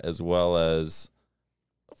that as well as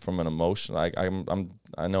from an emotion.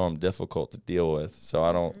 I know I'm difficult to deal with, so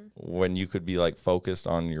I don't. When you could be like focused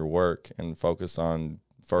on your work and focused on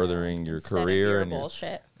furthering your Instead of career your and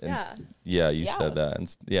bullshit. you said that,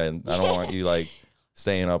 and I don't want you like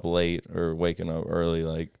staying up late or waking up early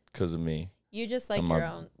like because of me. You just like your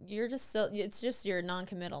own. You're just still. It's just your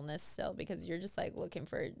non-committalness still because you're just like looking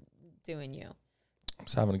for doing you. I'm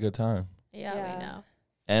just having a good time. Yeah, we know.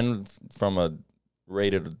 And from a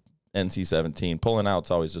rated NC-17, pulling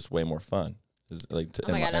out's always just way more fun. Like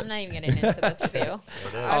oh my god, I'm not even getting into this with you.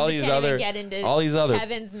 all these other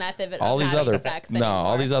Kevin's method of having sex anymore.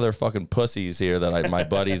 all these other fucking pussies here that my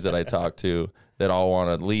buddies that I talk to that all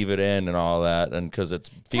want to leave it in and all that, and because it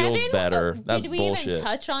feels Kevin, better. That's did we bullshit. even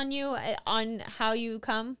touch on you on how you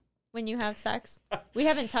come when you have sex? We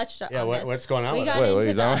haven't touched on this. What's going on? We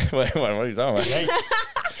with got that? What are you talking about?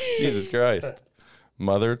 Jesus Christ,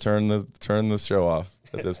 mother, turn the show off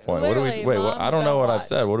at this point. Literally, What Mom, I don't know don't what I've watch.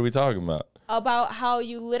 said. What are we talking about? About how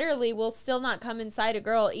you literally will still not come inside a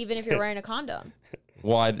girl even if you're wearing a condom.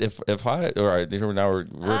 Well, if I all right, now we're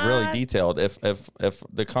really detailed. If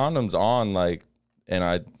the condom's on, like, and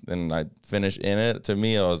I finish in it, to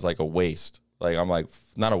me it was like a waste. Like I'm like,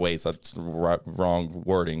 not a waste. That's wrong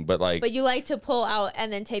wording, but like. But you like to pull out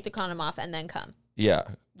and then take the condom off and then come. Yeah.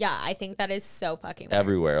 Yeah, I think that is so fucking weird.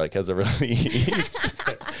 Everywhere, like as a release.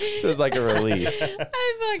 This is like a release.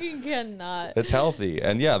 I fucking cannot. It's healthy,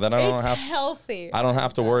 and yeah, then I don't have. Healthy. I don't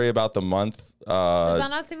have to worry about the month. Does that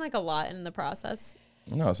not seem like a lot in the process?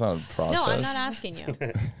 No, it's not a process. No, I'm not asking you.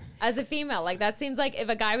 As a female, like that seems like if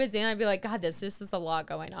a guy was doing it, I'd be like, God, this just is a lot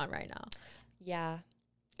going on right now. Yeah,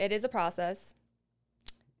 it is a process.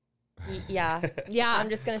 Yeah. Yeah. I'm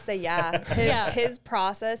just going to say yeah. His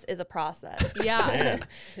process is a process. Yeah.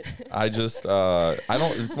 I just, I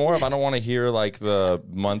don't, it's more of I don't want to hear like the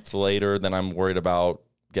month later than I'm worried about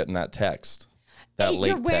getting that text. That late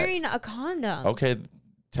you're wearing text. a condom. Okay,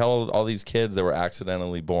 tell all these kids that were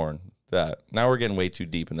accidentally born that. Now we're getting way too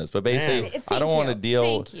deep in this, but basically, I don't want to deal.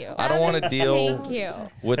 Thank you. I don't want to deal Thank you.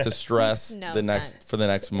 with the stress Makes no for the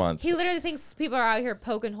next month. He literally thinks people are out here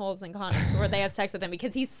poking holes in condoms where they have sex with him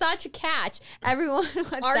because he's such a catch. Everyone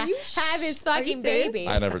wants to have his fucking baby.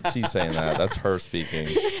 I never. She's saying that. That's her speaking.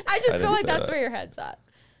 I just feel like that's that. where your head's at.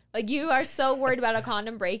 Like you are so worried about a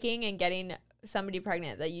condom breaking and getting somebody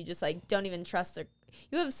pregnant that you just like don't even trust their.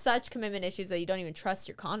 You have such commitment issues that you don't even trust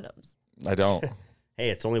your condoms. I don't. Hey,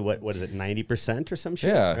 it's only what is it, 90% or some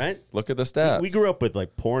shit? Yeah. Right? Look at the stats. We grew up with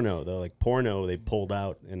like porno though. Like porno they pulled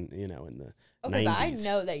out in in the 90s. But I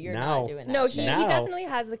know that you're not doing that. No, he Now- definitely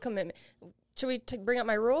has the commitment. Should we bring up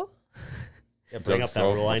my rule? Yeah, bring up that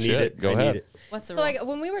rule. I need Shit, it. go I ahead. need it. What's the So rule? like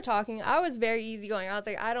when we were talking, I was very easygoing. I was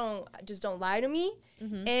like, don't lie to me,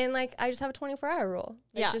 and like I just have a 24-hour rule.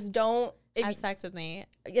 Like, Yeah. just don't have sex with me.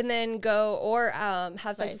 and then go or have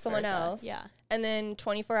sex Vice with someone versa. else. Yeah. And then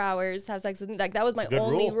 24 hours have sex with me. Like that was my good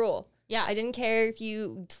only rule. rule. Yeah. I didn't care if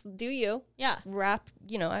you do you. Yeah. Rap.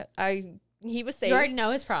 You know, he was safe. You already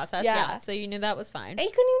know his process. Yeah. Yeah. So you knew that was fine. And he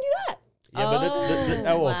couldn't even do that. Yeah, but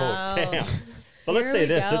that's wow. damn. But let's Here say we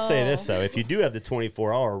this. Let's say go. this though. If you do have the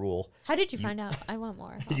 24-hour rule, How did you find out? I want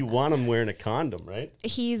more. you want him wearing a condom, right?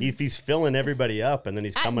 If he's filling everybody up and then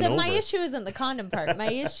he's coming over. My issue isn't the condom part. My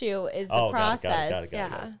issue is the Got it, process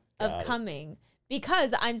got it. of coming.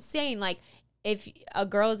 Because I'm saying, like, if a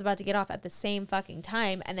girl is about to get off at the same fucking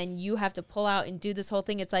time and then you have to pull out and do this whole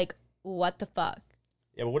thing, it's like, what the fuck?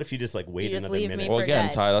 Yeah, but what if you just like wait You just another leave minute? me Well, for again,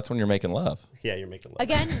 dead. Ty, that's when you're making love. Yeah, you're making love.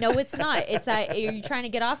 Again, no, it's not. It's that, are you trying to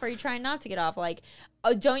get off or are you trying not to get off? Like,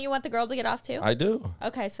 oh, don't you want the girl to get off too? I do.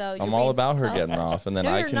 Okay, so I'm all about her getting off, and then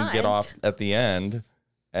No, I you're can not. get off at the end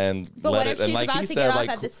and But let what it. if And she's like about he to said, get off like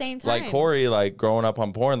at the same like time? Cory, like growing up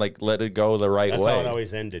on porn, like let it go the right That's way. how it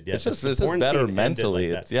always ended. Yeah, It's just the this is porn better scene ended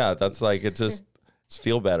mentally. like It's that. that's like it's just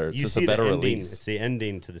feel better. It's You just see a better the ending. release. It's the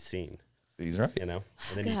ending to the scene. He's right. You know,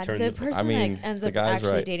 and then you God, turn the person I mean, that ends the up guy's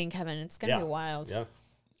actually right. dating Kevin, it's gonna be wild. Yeah.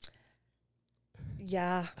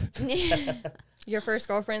 Yeah. Your first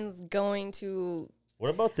girlfriend's going to What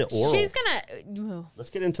about the oral? She's gonna. Let's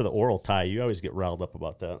get into the oral tie. You always get riled up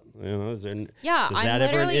about that. You know, is I'm that ever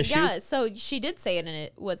an literally issue? yeah. So she did say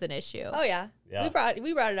it was an issue. Oh yeah. Yeah. We brought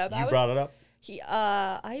it up. You brought it up.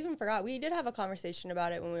 I even forgot. We did have a conversation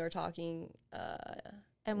about it when we were talking.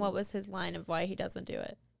 And what was his line of why he doesn't do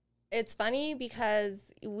it? It's funny because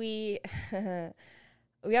we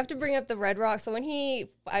have to bring up the Red Rock. So when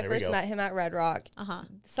I first met him at Red Rock,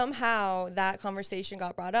 somehow that conversation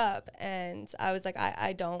got brought up, and I was like,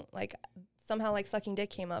 I don't like. Somehow like sucking dick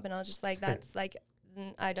came up, and I was just like, that's like,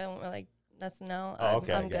 I don't like. That's no.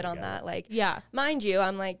 I'm good on that. Like, yeah. Mind you,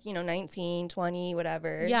 I'm like 19, 20,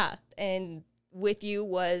 whatever. Yeah. And with you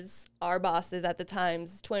was our bosses at the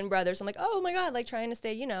time's twin brothers. I'm like, oh my God, like trying to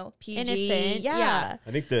stay, PG. Innocent. Yeah.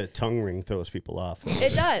 I think the tongue ring throws people off.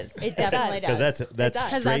 It does. It definitely does. Because that's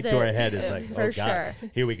straight to our head. It's like, for oh God,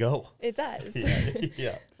 here we go. It does.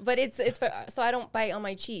 Yeah. But it's so I don't bite on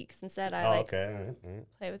my cheeks. Instead, I okay. All right.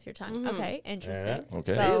 play with your tongue. Okay, interesting. Yeah.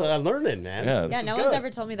 Okay. So- I'm learning, man. Yeah, no one's ever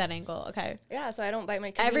told me that angle. Okay. Yeah, so I don't bite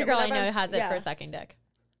my. Every girl I know has it for sucking dick.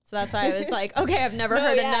 So that's why I was like, okay, I've never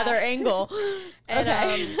heard another angle. And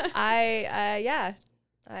okay.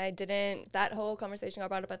 I didn't. That whole conversation got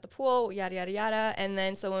brought up at the pool. Yada yada yada. And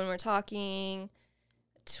then so when we're talking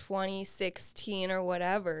 2016 or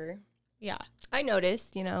whatever. Yeah. I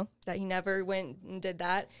noticed, that he never went and did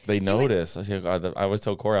that. They notice. I always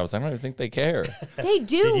tell Cory, I was like, I don't even think they care. They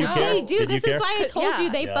do. care? They do. Did you This is care? why I told you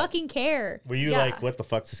they Yeah. fucking care. Were you like, what the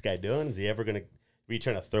fuck's this guy doing? Is he ever going to be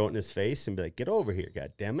trying to throw it in his face and be like, get over here,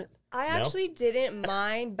 God damn it? I actually didn't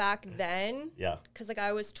mind back then. Yeah. Because,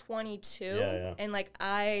 I was 22. Yeah. And,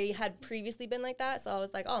 I had previously been like that. So I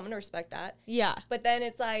was like, oh, I'm going to respect that. Yeah. But then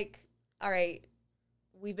it's like, all right,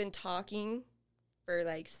 we've been talking for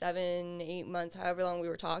 7-8 months, however long we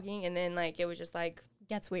were talking, and then it was just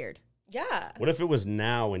gets weird. Yeah. What if it was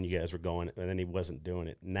now when you guys were going and then he wasn't doing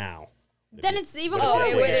it now? Then it's even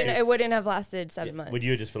it wouldn't have lasted 7 months. Would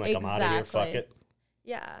you have just been like, I'm out of here, fuck it?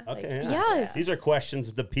 Yeah. Okay. Yes. These are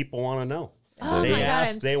questions that people want to know. Oh They my God,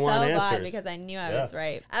 ask, I'm they so want glad answers. because I knew I was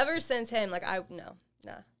right. Ever since him, no.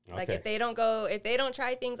 Okay. If they don't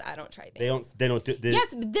try things, I don't try things. They don't do.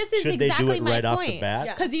 Yes, this is should they do exactly it my right off point. the bat?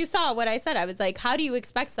 Yeah. Because you saw what I said. I was like, how do you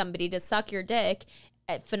expect somebody to suck your dick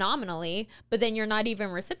phenomenally, but then you're not even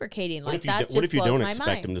reciprocating? What That if you blows don't my expect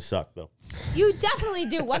mind. them to suck though? You definitely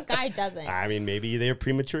do. What guy doesn't? I mean, maybe they're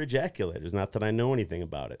premature ejaculators. Not that I know anything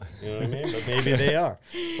about it. You know what I mean? But maybe they are.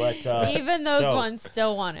 But Even those ones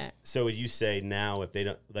still want it. So would you say now if they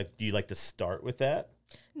don't do you like to start with that?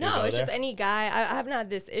 No, it's just any guy. I haven't had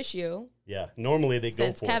this issue. Yeah, normally they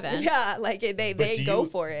Since go for Kevin. it. Yeah, they go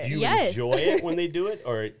for it. Do you enjoy it when they do it,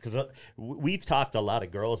 or because we've talked to a lot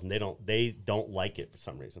of girls and they don't like it for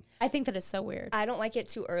some reason. I think that is so weird. I don't like it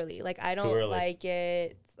too early. I don't like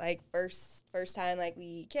it first time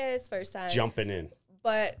we kiss, first time Jumping in.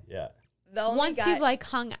 But yeah, the only once guy, you've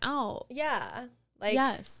hung out, yeah,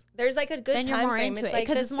 yes, there's a good then time you're more frame. into It's it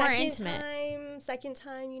because the it's more intimate. Second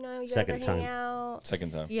time, you guys Second are time. hanging out.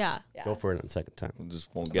 Second time. Yeah. Go for it on the second time. We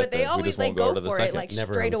just won't get But they there. We always just won't go go to the for second. it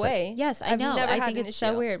Never straight on the away. Yes, I I've know. never I had think an it's so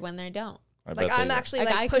issue. weird when they don't. I bet I'm they- actually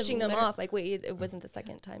I could pushing them literally- off. Wait, it wasn't the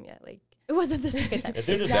second time yet. It wasn't the second time. If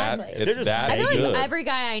they're just bad, Exactly. it's just bad. I and feel like good. every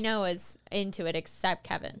guy I know is into it except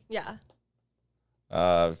Kevin. Yeah.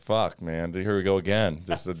 Fuck, man. Here we go again.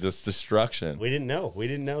 Just destruction. We didn't know. This.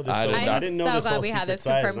 I didn't- I'm didn't know so this glad whole we had secret this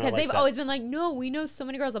side, confirmed and I because like they've that. always been like, no, we know so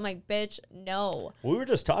many girls. I'm like, bitch, no. We were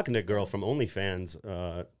just talking to a girl from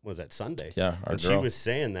OnlyFans. Was that Sunday? Yeah, our and she girl. was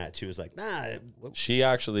saying that she was like, nah. She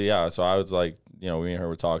actually, yeah. So I was like, me and her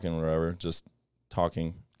were talking, whatever, just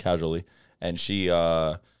talking casually, and she's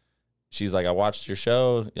like, I watched your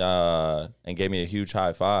show, and gave me a huge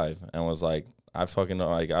high five, and was like, I fucking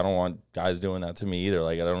I don't want guys doing that to me either.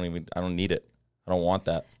 I don't need it. I don't want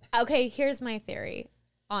that. Okay, here's my theory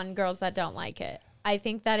on girls that don't like it. I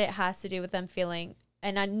think that it has to do with them feeling,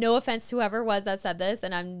 and no offense to whoever was that said this,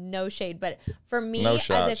 and I'm no shade, but for me, No as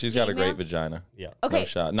shot. a She's female, got a great vagina. Yeah. Okay. No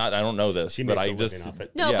shot. I don't know this, She but makes I a just living off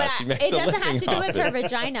it. No, yeah, but she makes it a doesn't have living to do off with it. her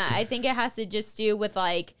vagina. I think it has to just do with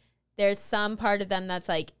there's some part of them that's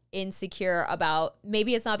insecure about,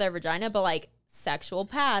 maybe it's not their vagina, but sexual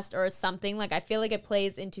past or something. I feel like it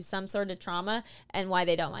plays into some sort of trauma and why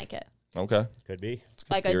they don't like it. Okay. Could be. It's a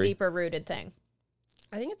good A theory. deeper rooted thing.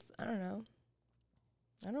 I think I don't know.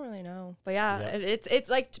 I don't really know. But yeah,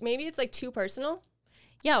 it's maybe it's too personal.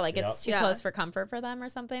 Yeah, it's too Yeah. close for comfort for them or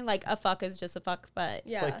something. A fuck is just a fuck, but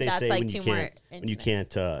Yeah. It's like they that's say when too you more can't when you intimate.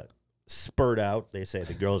 can't spurt out. They say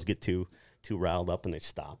the girls get too riled up and they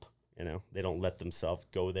stop. They don't let themselves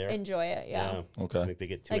go there. Enjoy it, yeah. Okay. I think they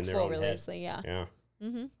get too in their full own release, head. yeah. Yeah.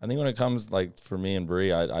 Mm-hmm. I think when it comes for me and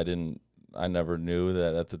Bree, I didn't I never knew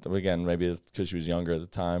that at the again, maybe it's because she was younger at the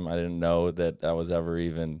time. I didn't know that was ever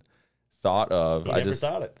even thought of. He I never just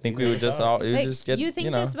thought it. think He we never would just thought all it. you Like, just get you think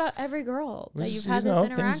you know, this about every girl that just, you've had you this know,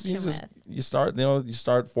 interaction things, with. you start you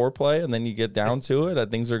start foreplay and then you get down to it.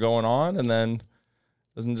 Things are going on and then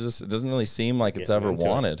it doesn't really seem like it's Getting ever into it.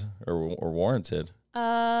 wanted or warranted.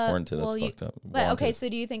 Warranted. Well, That's fucked up. But okay, Wanted. so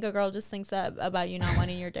do you think a girl just thinks that about you not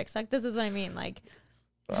wanting your dick sucked? This is what I mean. Like,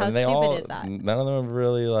 how And they stupid all, is that? None of them have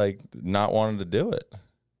really like not wanted to do it.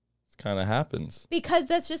 It kind of happens. Because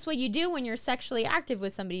that's just what you do when you're sexually active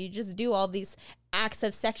with somebody. You just do all these acts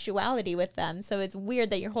of sexuality with them. So it's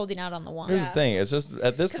weird that you're holding out on the wand. Here's the thing. It's just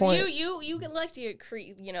at this point. You like to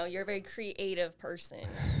you're a very creative person,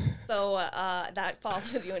 so that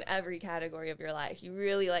follows you in every category of your life. You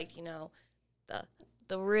really like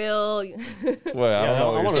the real. Wait, I don't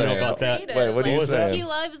know I what want you're to know saying. about that. Wait, what are you was that? saying? He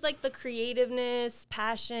loves like the creativeness,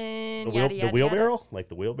 passion, The yada, yada, wheelbarrow, like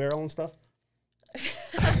the wheelbarrow and stuff. Is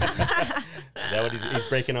that what he's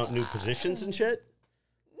breaking out new positions and shit?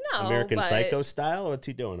 No, American but Psycho style. What's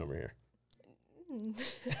he doing over here?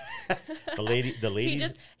 the lady.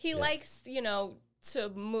 He likes to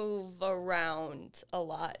move around a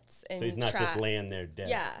lot, and So he's not just laying there dead.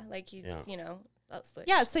 Yeah, like he's That's like,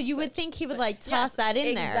 yeah, so you would think he would like toss that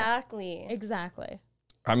in there. Exactly. Exactly.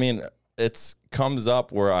 I mean, it's comes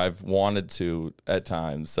up where I've wanted to at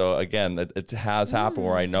times. So again, it has happened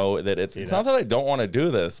where I know that it's not that I don't want to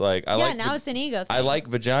do this. Like I like now it's an ego thing. I like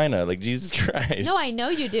vagina. Like Jesus Christ. No, I know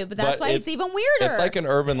you do, but that's why it's even weirder. It's like an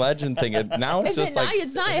urban legend thing. Now it's Is just it like not?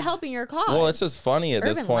 It's not helping your cause. well, it's just funny at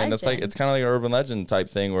this Urban point. It's like legend. it's kind of like an urban legend type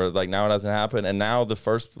thing where it's like now it doesn't happen, and now the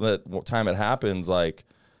first time it happens, like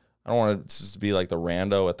I don't want it to just be like the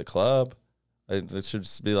rando at the club. It should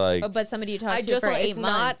just be like. But somebody you talked to for 8 it's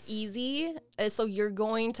months. not easy, so you're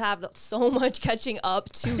going to have so much catching up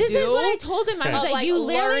to do. This is what I told him. I was like, like, you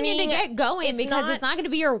literally need to learning- get going because it's not going to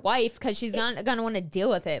be your wife because she's not going to want to deal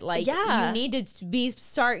with it. Like, Yeah. you need to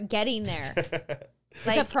start getting there.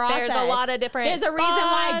 Like, it's a process. There's a lot of different. There's a reason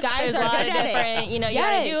why spots, guys there's are a lot good of at different, it. You know, you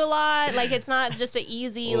gotta do a lot. Like it's not just an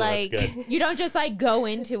easy like. You don't just like go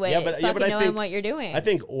into it fucking knowing what you're doing. I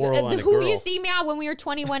think oral on a who girl. you see me out when we were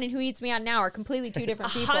 21 and who eats me out now are completely two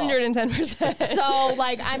different people. 110%. So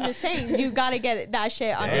like I'm just saying, you got to get that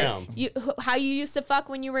shit under. Damn. How you used to fuck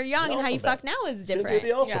when you were young and how you fuck now is different.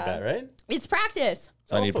 The alphabet, right? It's practice.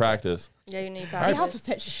 So I need practice. Yeah, you need The practice.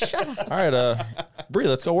 alphabet. Shut up. All right, Bree,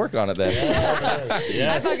 let's go work on it then.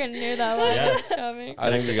 I fucking knew that was coming. I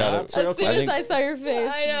think we got it. As soon as I saw your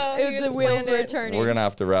face, I know, the you wheels planned were it. turning. We're gonna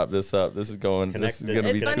have to wrap this up. This is going. This is gonna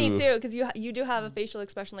be It's funny too. too because you do have a facial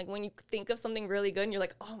expression like when you think of something really good and you're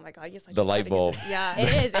like, oh my god, yes, I The just light gotta get bulb. this. Yeah,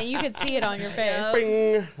 It is, and you can see it on your face.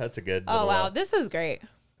 Bing. That's a good. Oh little, wow, this was great.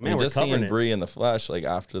 Man, we're just seeing covering it. Bree in the flesh, like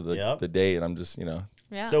after the date, and I'm just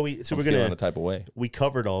Yeah. So we're I'm gonna feeling a type of way. We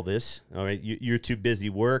covered all this. All right, you're too busy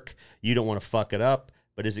work. You don't want to fuck it up.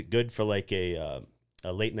 But is it good for like a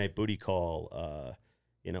late night booty call?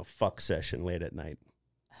 Fuck session late at night.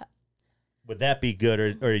 Would that be good,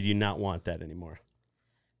 or do you not want that anymore?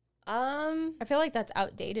 I feel like that's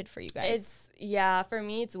outdated for you guys. For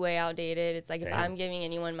me it's way outdated. It's like if Damn. I'm giving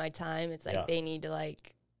anyone my time, it's like Yeah. they need to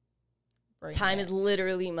like. Bring Time it. is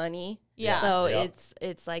literally money. Yeah. So Yeah.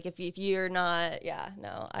 it's like if you're not,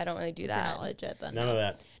 no, I don't really do You're that. not legit then. None of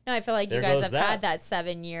that. No, I feel like There you guys goes have that. had that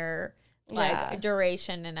 7-year Yeah.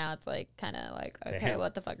 duration, and now it's like kind of like, okay, Damn.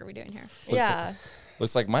 what the fuck are we doing here? Yeah.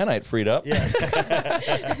 Looks like my night freed up. Yeah.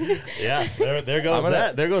 Yeah. There goes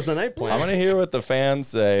that. There goes the night plan. I'm gonna hear what the fans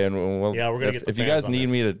say, and we'll, Yeah, we're gonna if, get the if you fans guys on need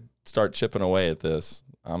this. me to start chipping away at this,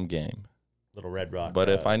 I'm game. Little Red Rock. But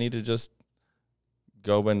if I need to just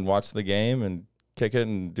go and watch the game and kick it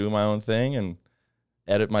and do my own thing and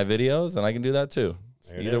edit my videos, then I can do that too.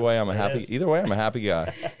 So There it either is. way, I'm a There it happy. is. Either way, I'm a happy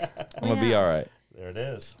guy. I'm gonna be Yeah. all right. there it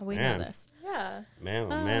is. We Man. know this. Yeah. Man, oh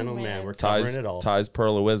man, oh man. man. We're covering Ty's it all. Ty's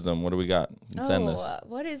pearl of wisdom. What do we got? Let's end this.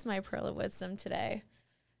 What is my pearl of wisdom today?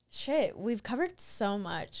 Shit, we've covered so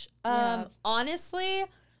much. Yeah. Honestly,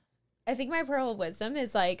 I think my pearl of wisdom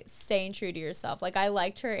is like staying true to yourself. Like I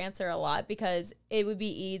liked her answer a lot because it would be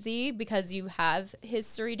easy because you have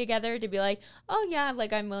history together to be like, oh yeah,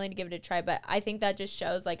 like I'm willing to give it a try. But I think that just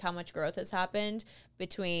shows like how much growth has happened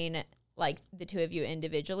between like the two of you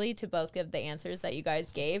individually to both give the answers that you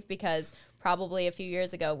guys gave, because probably a few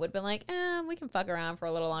years ago would have been like, we can fuck around for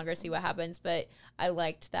a little longer, see what happens. But I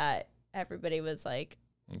liked that everybody was like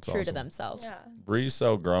That's true to awesome. themselves. Yeah. Bree's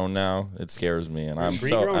so grown now, it scares me, and I'm Bree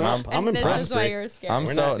so grown and up. I'm And impressed. this is why you're scared. I'm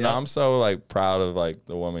We're so not- no, yeah. I'm so like proud of like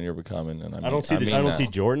the woman you're becoming, and I, mean, I don't see mean I don't that. see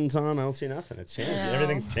Jordans on. I don't see nothing. It's changed. No.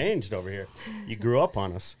 Everything's changed over here. You grew up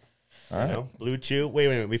on us. All right. You know, Blue Chew.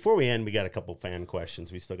 Wait. Before we end, we got a couple fan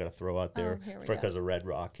questions we still got to throw out there because of Red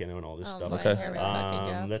Rock, you know, and all this stuff.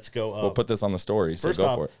 Okay. Let's go. We'll put this on the story, so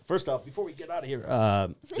go for it. First off, before we get out of here,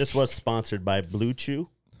 this was sponsored by Blue Chew,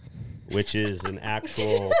 which is an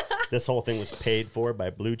actual. This whole thing was paid for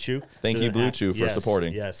by Blue Chew. Thank you, Blue Chew, for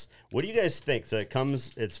supporting. Yes. What do you guys think? So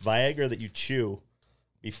it's Viagra that you chew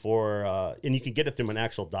before, and you can get it through an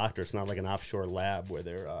actual doctor. It's not like an offshore lab where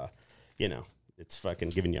they're, it's fucking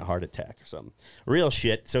giving you a heart attack or something. Real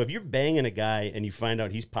shit. So if you're banging a guy and you find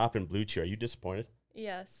out he's popping Blue Chew, are you disappointed?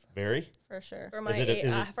 Yes. Very? For sure. For my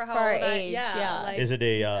for how for our old I- age, yeah. Like, Is it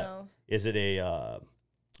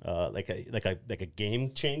a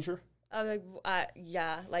game changer?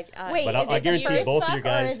 yeah. Like wait, But is I it the guarantee first both of fuck your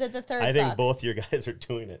guys. or is it the third? I think fuck? both your guys are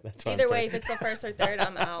doing it. That's either way, if it's the first or third,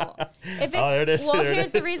 I'm out. If it's, there it is. Well, There it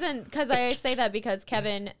here's the is. reason, because I say that because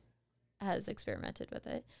Kevin has experimented with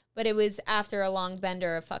it, but it was after a long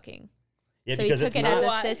bender of fucking. Yeah, So he because took it's it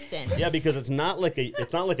not, as assistance. Yeah, because it's not like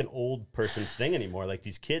an old person's thing anymore. Like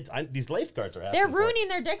these kids, these lifeguards are. They're asking for it. ruining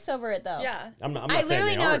their dicks over it, though. Yeah. I'm not I saying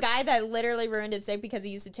literally they know a aren't. guy that literally ruined his dick because he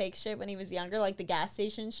used to take shit when he was younger, like the gas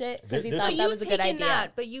station shit, because he There's- thought So that you've was a good taken idea.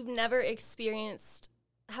 that, but you've never experienced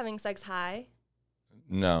having sex high.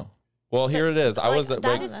 No. Well, here it is. I Like, was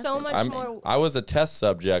that is so much I'm- more. I was a test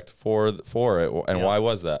subject for it, and Yeah. why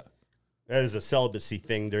was that? That is a celibacy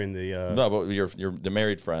thing during the. No, but you're the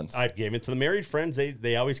married friends. I gave it to the married friends.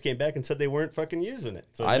 They always came back and said they weren't fucking using it.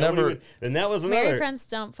 So I nobody never- would- and that was another. Married friends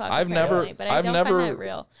don't fuck. I've apparently, never- but I I've don't never- find that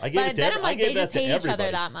real. I gave it But to then every- I'm I like, gave they that just to hate each other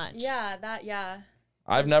everybody. that much. Yeah.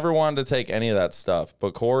 I've never wanted to take any of that stuff,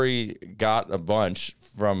 but Cory got a bunch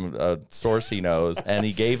from a source he knows, and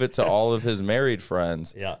he gave it to all of his married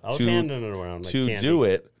friends. Yeah, I was handing it around like to candy. do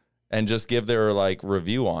it and just give their like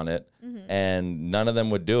review on it, and none of them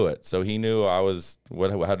would do it. So he knew I was.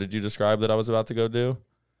 How did you describe that I was about to go do?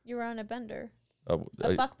 You were on a bender, A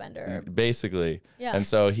fuck bender. basically. Yeah. And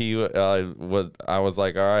so he was. I was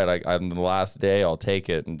like, all right, I'm the last day. I'll take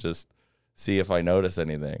it and just see if I notice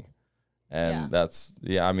anything. And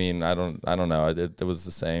I mean, I don't know. It was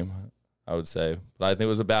the same, I would say, but I think it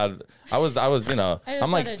was a bad. I was, I'm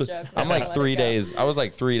like 3 days. I was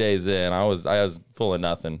like 3 days in. I was full of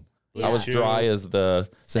nothing. Yeah. I was dry as the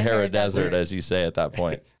Sahara Desert, Desert. as you say at that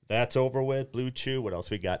point. That's over with. Blue Chew. What else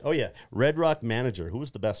we got? Oh yeah, Red Rock Manager. Who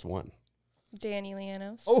was the best one? Danny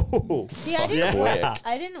Lianos. Oh, See, I didn't,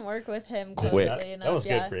 I didn't work with him closely enough. that was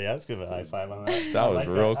yeah. good for you. Let's give a high five on that. That was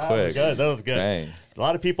real quick. That was good. Dang. A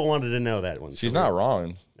lot of people wanted to know that one. She's so not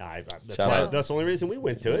wrong. that's Shout out. the only reason we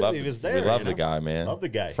went to it. He was there. We love you the know? guy, man. Love the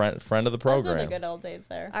guy. Friend of the Those were program. the good old days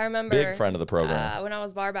there. I remember Big friend of the program. when I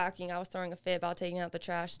was bar backing, I was throwing a fit about taking out the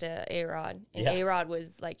trash to A-Rod. And Yeah. A-Rod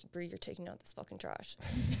was like, Bree, you're taking out this fucking trash.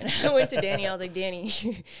 And I went to Danny. I was like, Danny,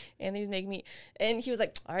 Anthony's making me. And he was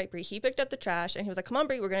like, all right, Bree. He picked up the trash. And he was like, come on,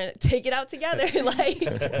 Bree, we're going to take it out together. Like,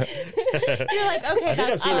 you're like, okay,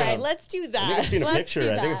 that's all right. Let's do that. I think I've seen a Let's picture.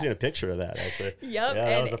 do I think I've that. seen a picture of that. Actually. Yep. Yeah,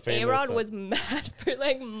 that was a and famous, A-Rod was mad for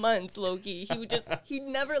like months, Loki. He would just, he'd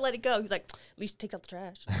never let it go. He was like, at least take out the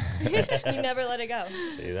trash. He never let it go.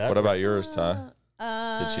 See that? What about yours, Ty?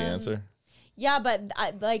 Did she answer? Yeah, but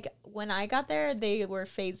like when I got there, they were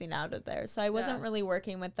phasing out of there, so I wasn't Yeah. really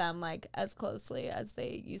working with them like as closely as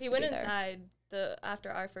they used He to went be there. inside after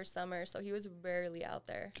our first summer, so he was rarely out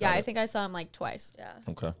there. Yeah, I think I saw him like twice. Yeah.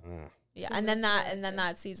 Okay. Yeah, and then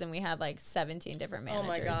that season we had like 17 different managers. Oh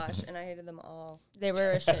my gosh, and I hated them all. They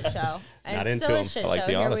were a shit show. And Not it's into still a 'em. shit I like show.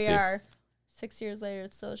 the Here honesty. we are, 6 years later.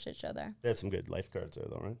 It's still a shit show there. They had some good lifeguards there,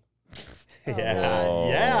 though, right? Oh, yeah, God.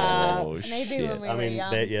 yeah. Oh, Maybe shit. when we I were mean,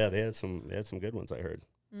 young. they had some good ones. I heard.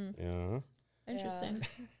 Yeah. Interesting.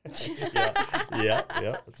 yeah.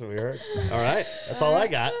 That's what we heard. All right, that's all I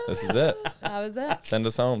got. This is it. That was it. Send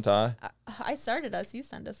us home, Ty. I started us. You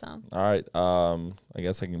send us home. All right. I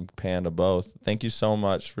guess I can pan to both. Thank you so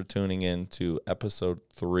much for tuning in to episode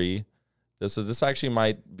 3. This actually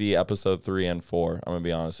might be episode 3 and 4. I'm gonna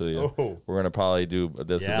be honest with you. Oh. We're gonna probably do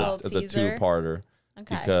this Yeah. as a Teaser. 2-parter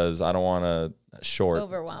Okay. because I don't want to short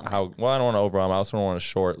Overwhelm. I don't want to overwhelm. I also don't want to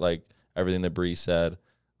short like everything that Bree said.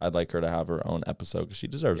 I'd like her to have her own episode because she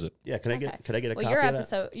deserves it. Yeah, can I get a well, copy your of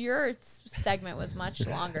episode, your segment was much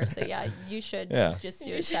longer, so yeah, you should Yeah. just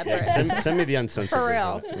do it separate. that? Send me the uncensored For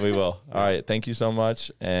version. real. We will. All right. Thank you so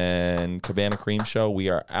much. And Cabana Cream Show, we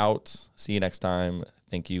are out. See you next time.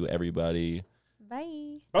 Thank you, everybody.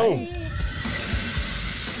 Bye. Boom. Bye.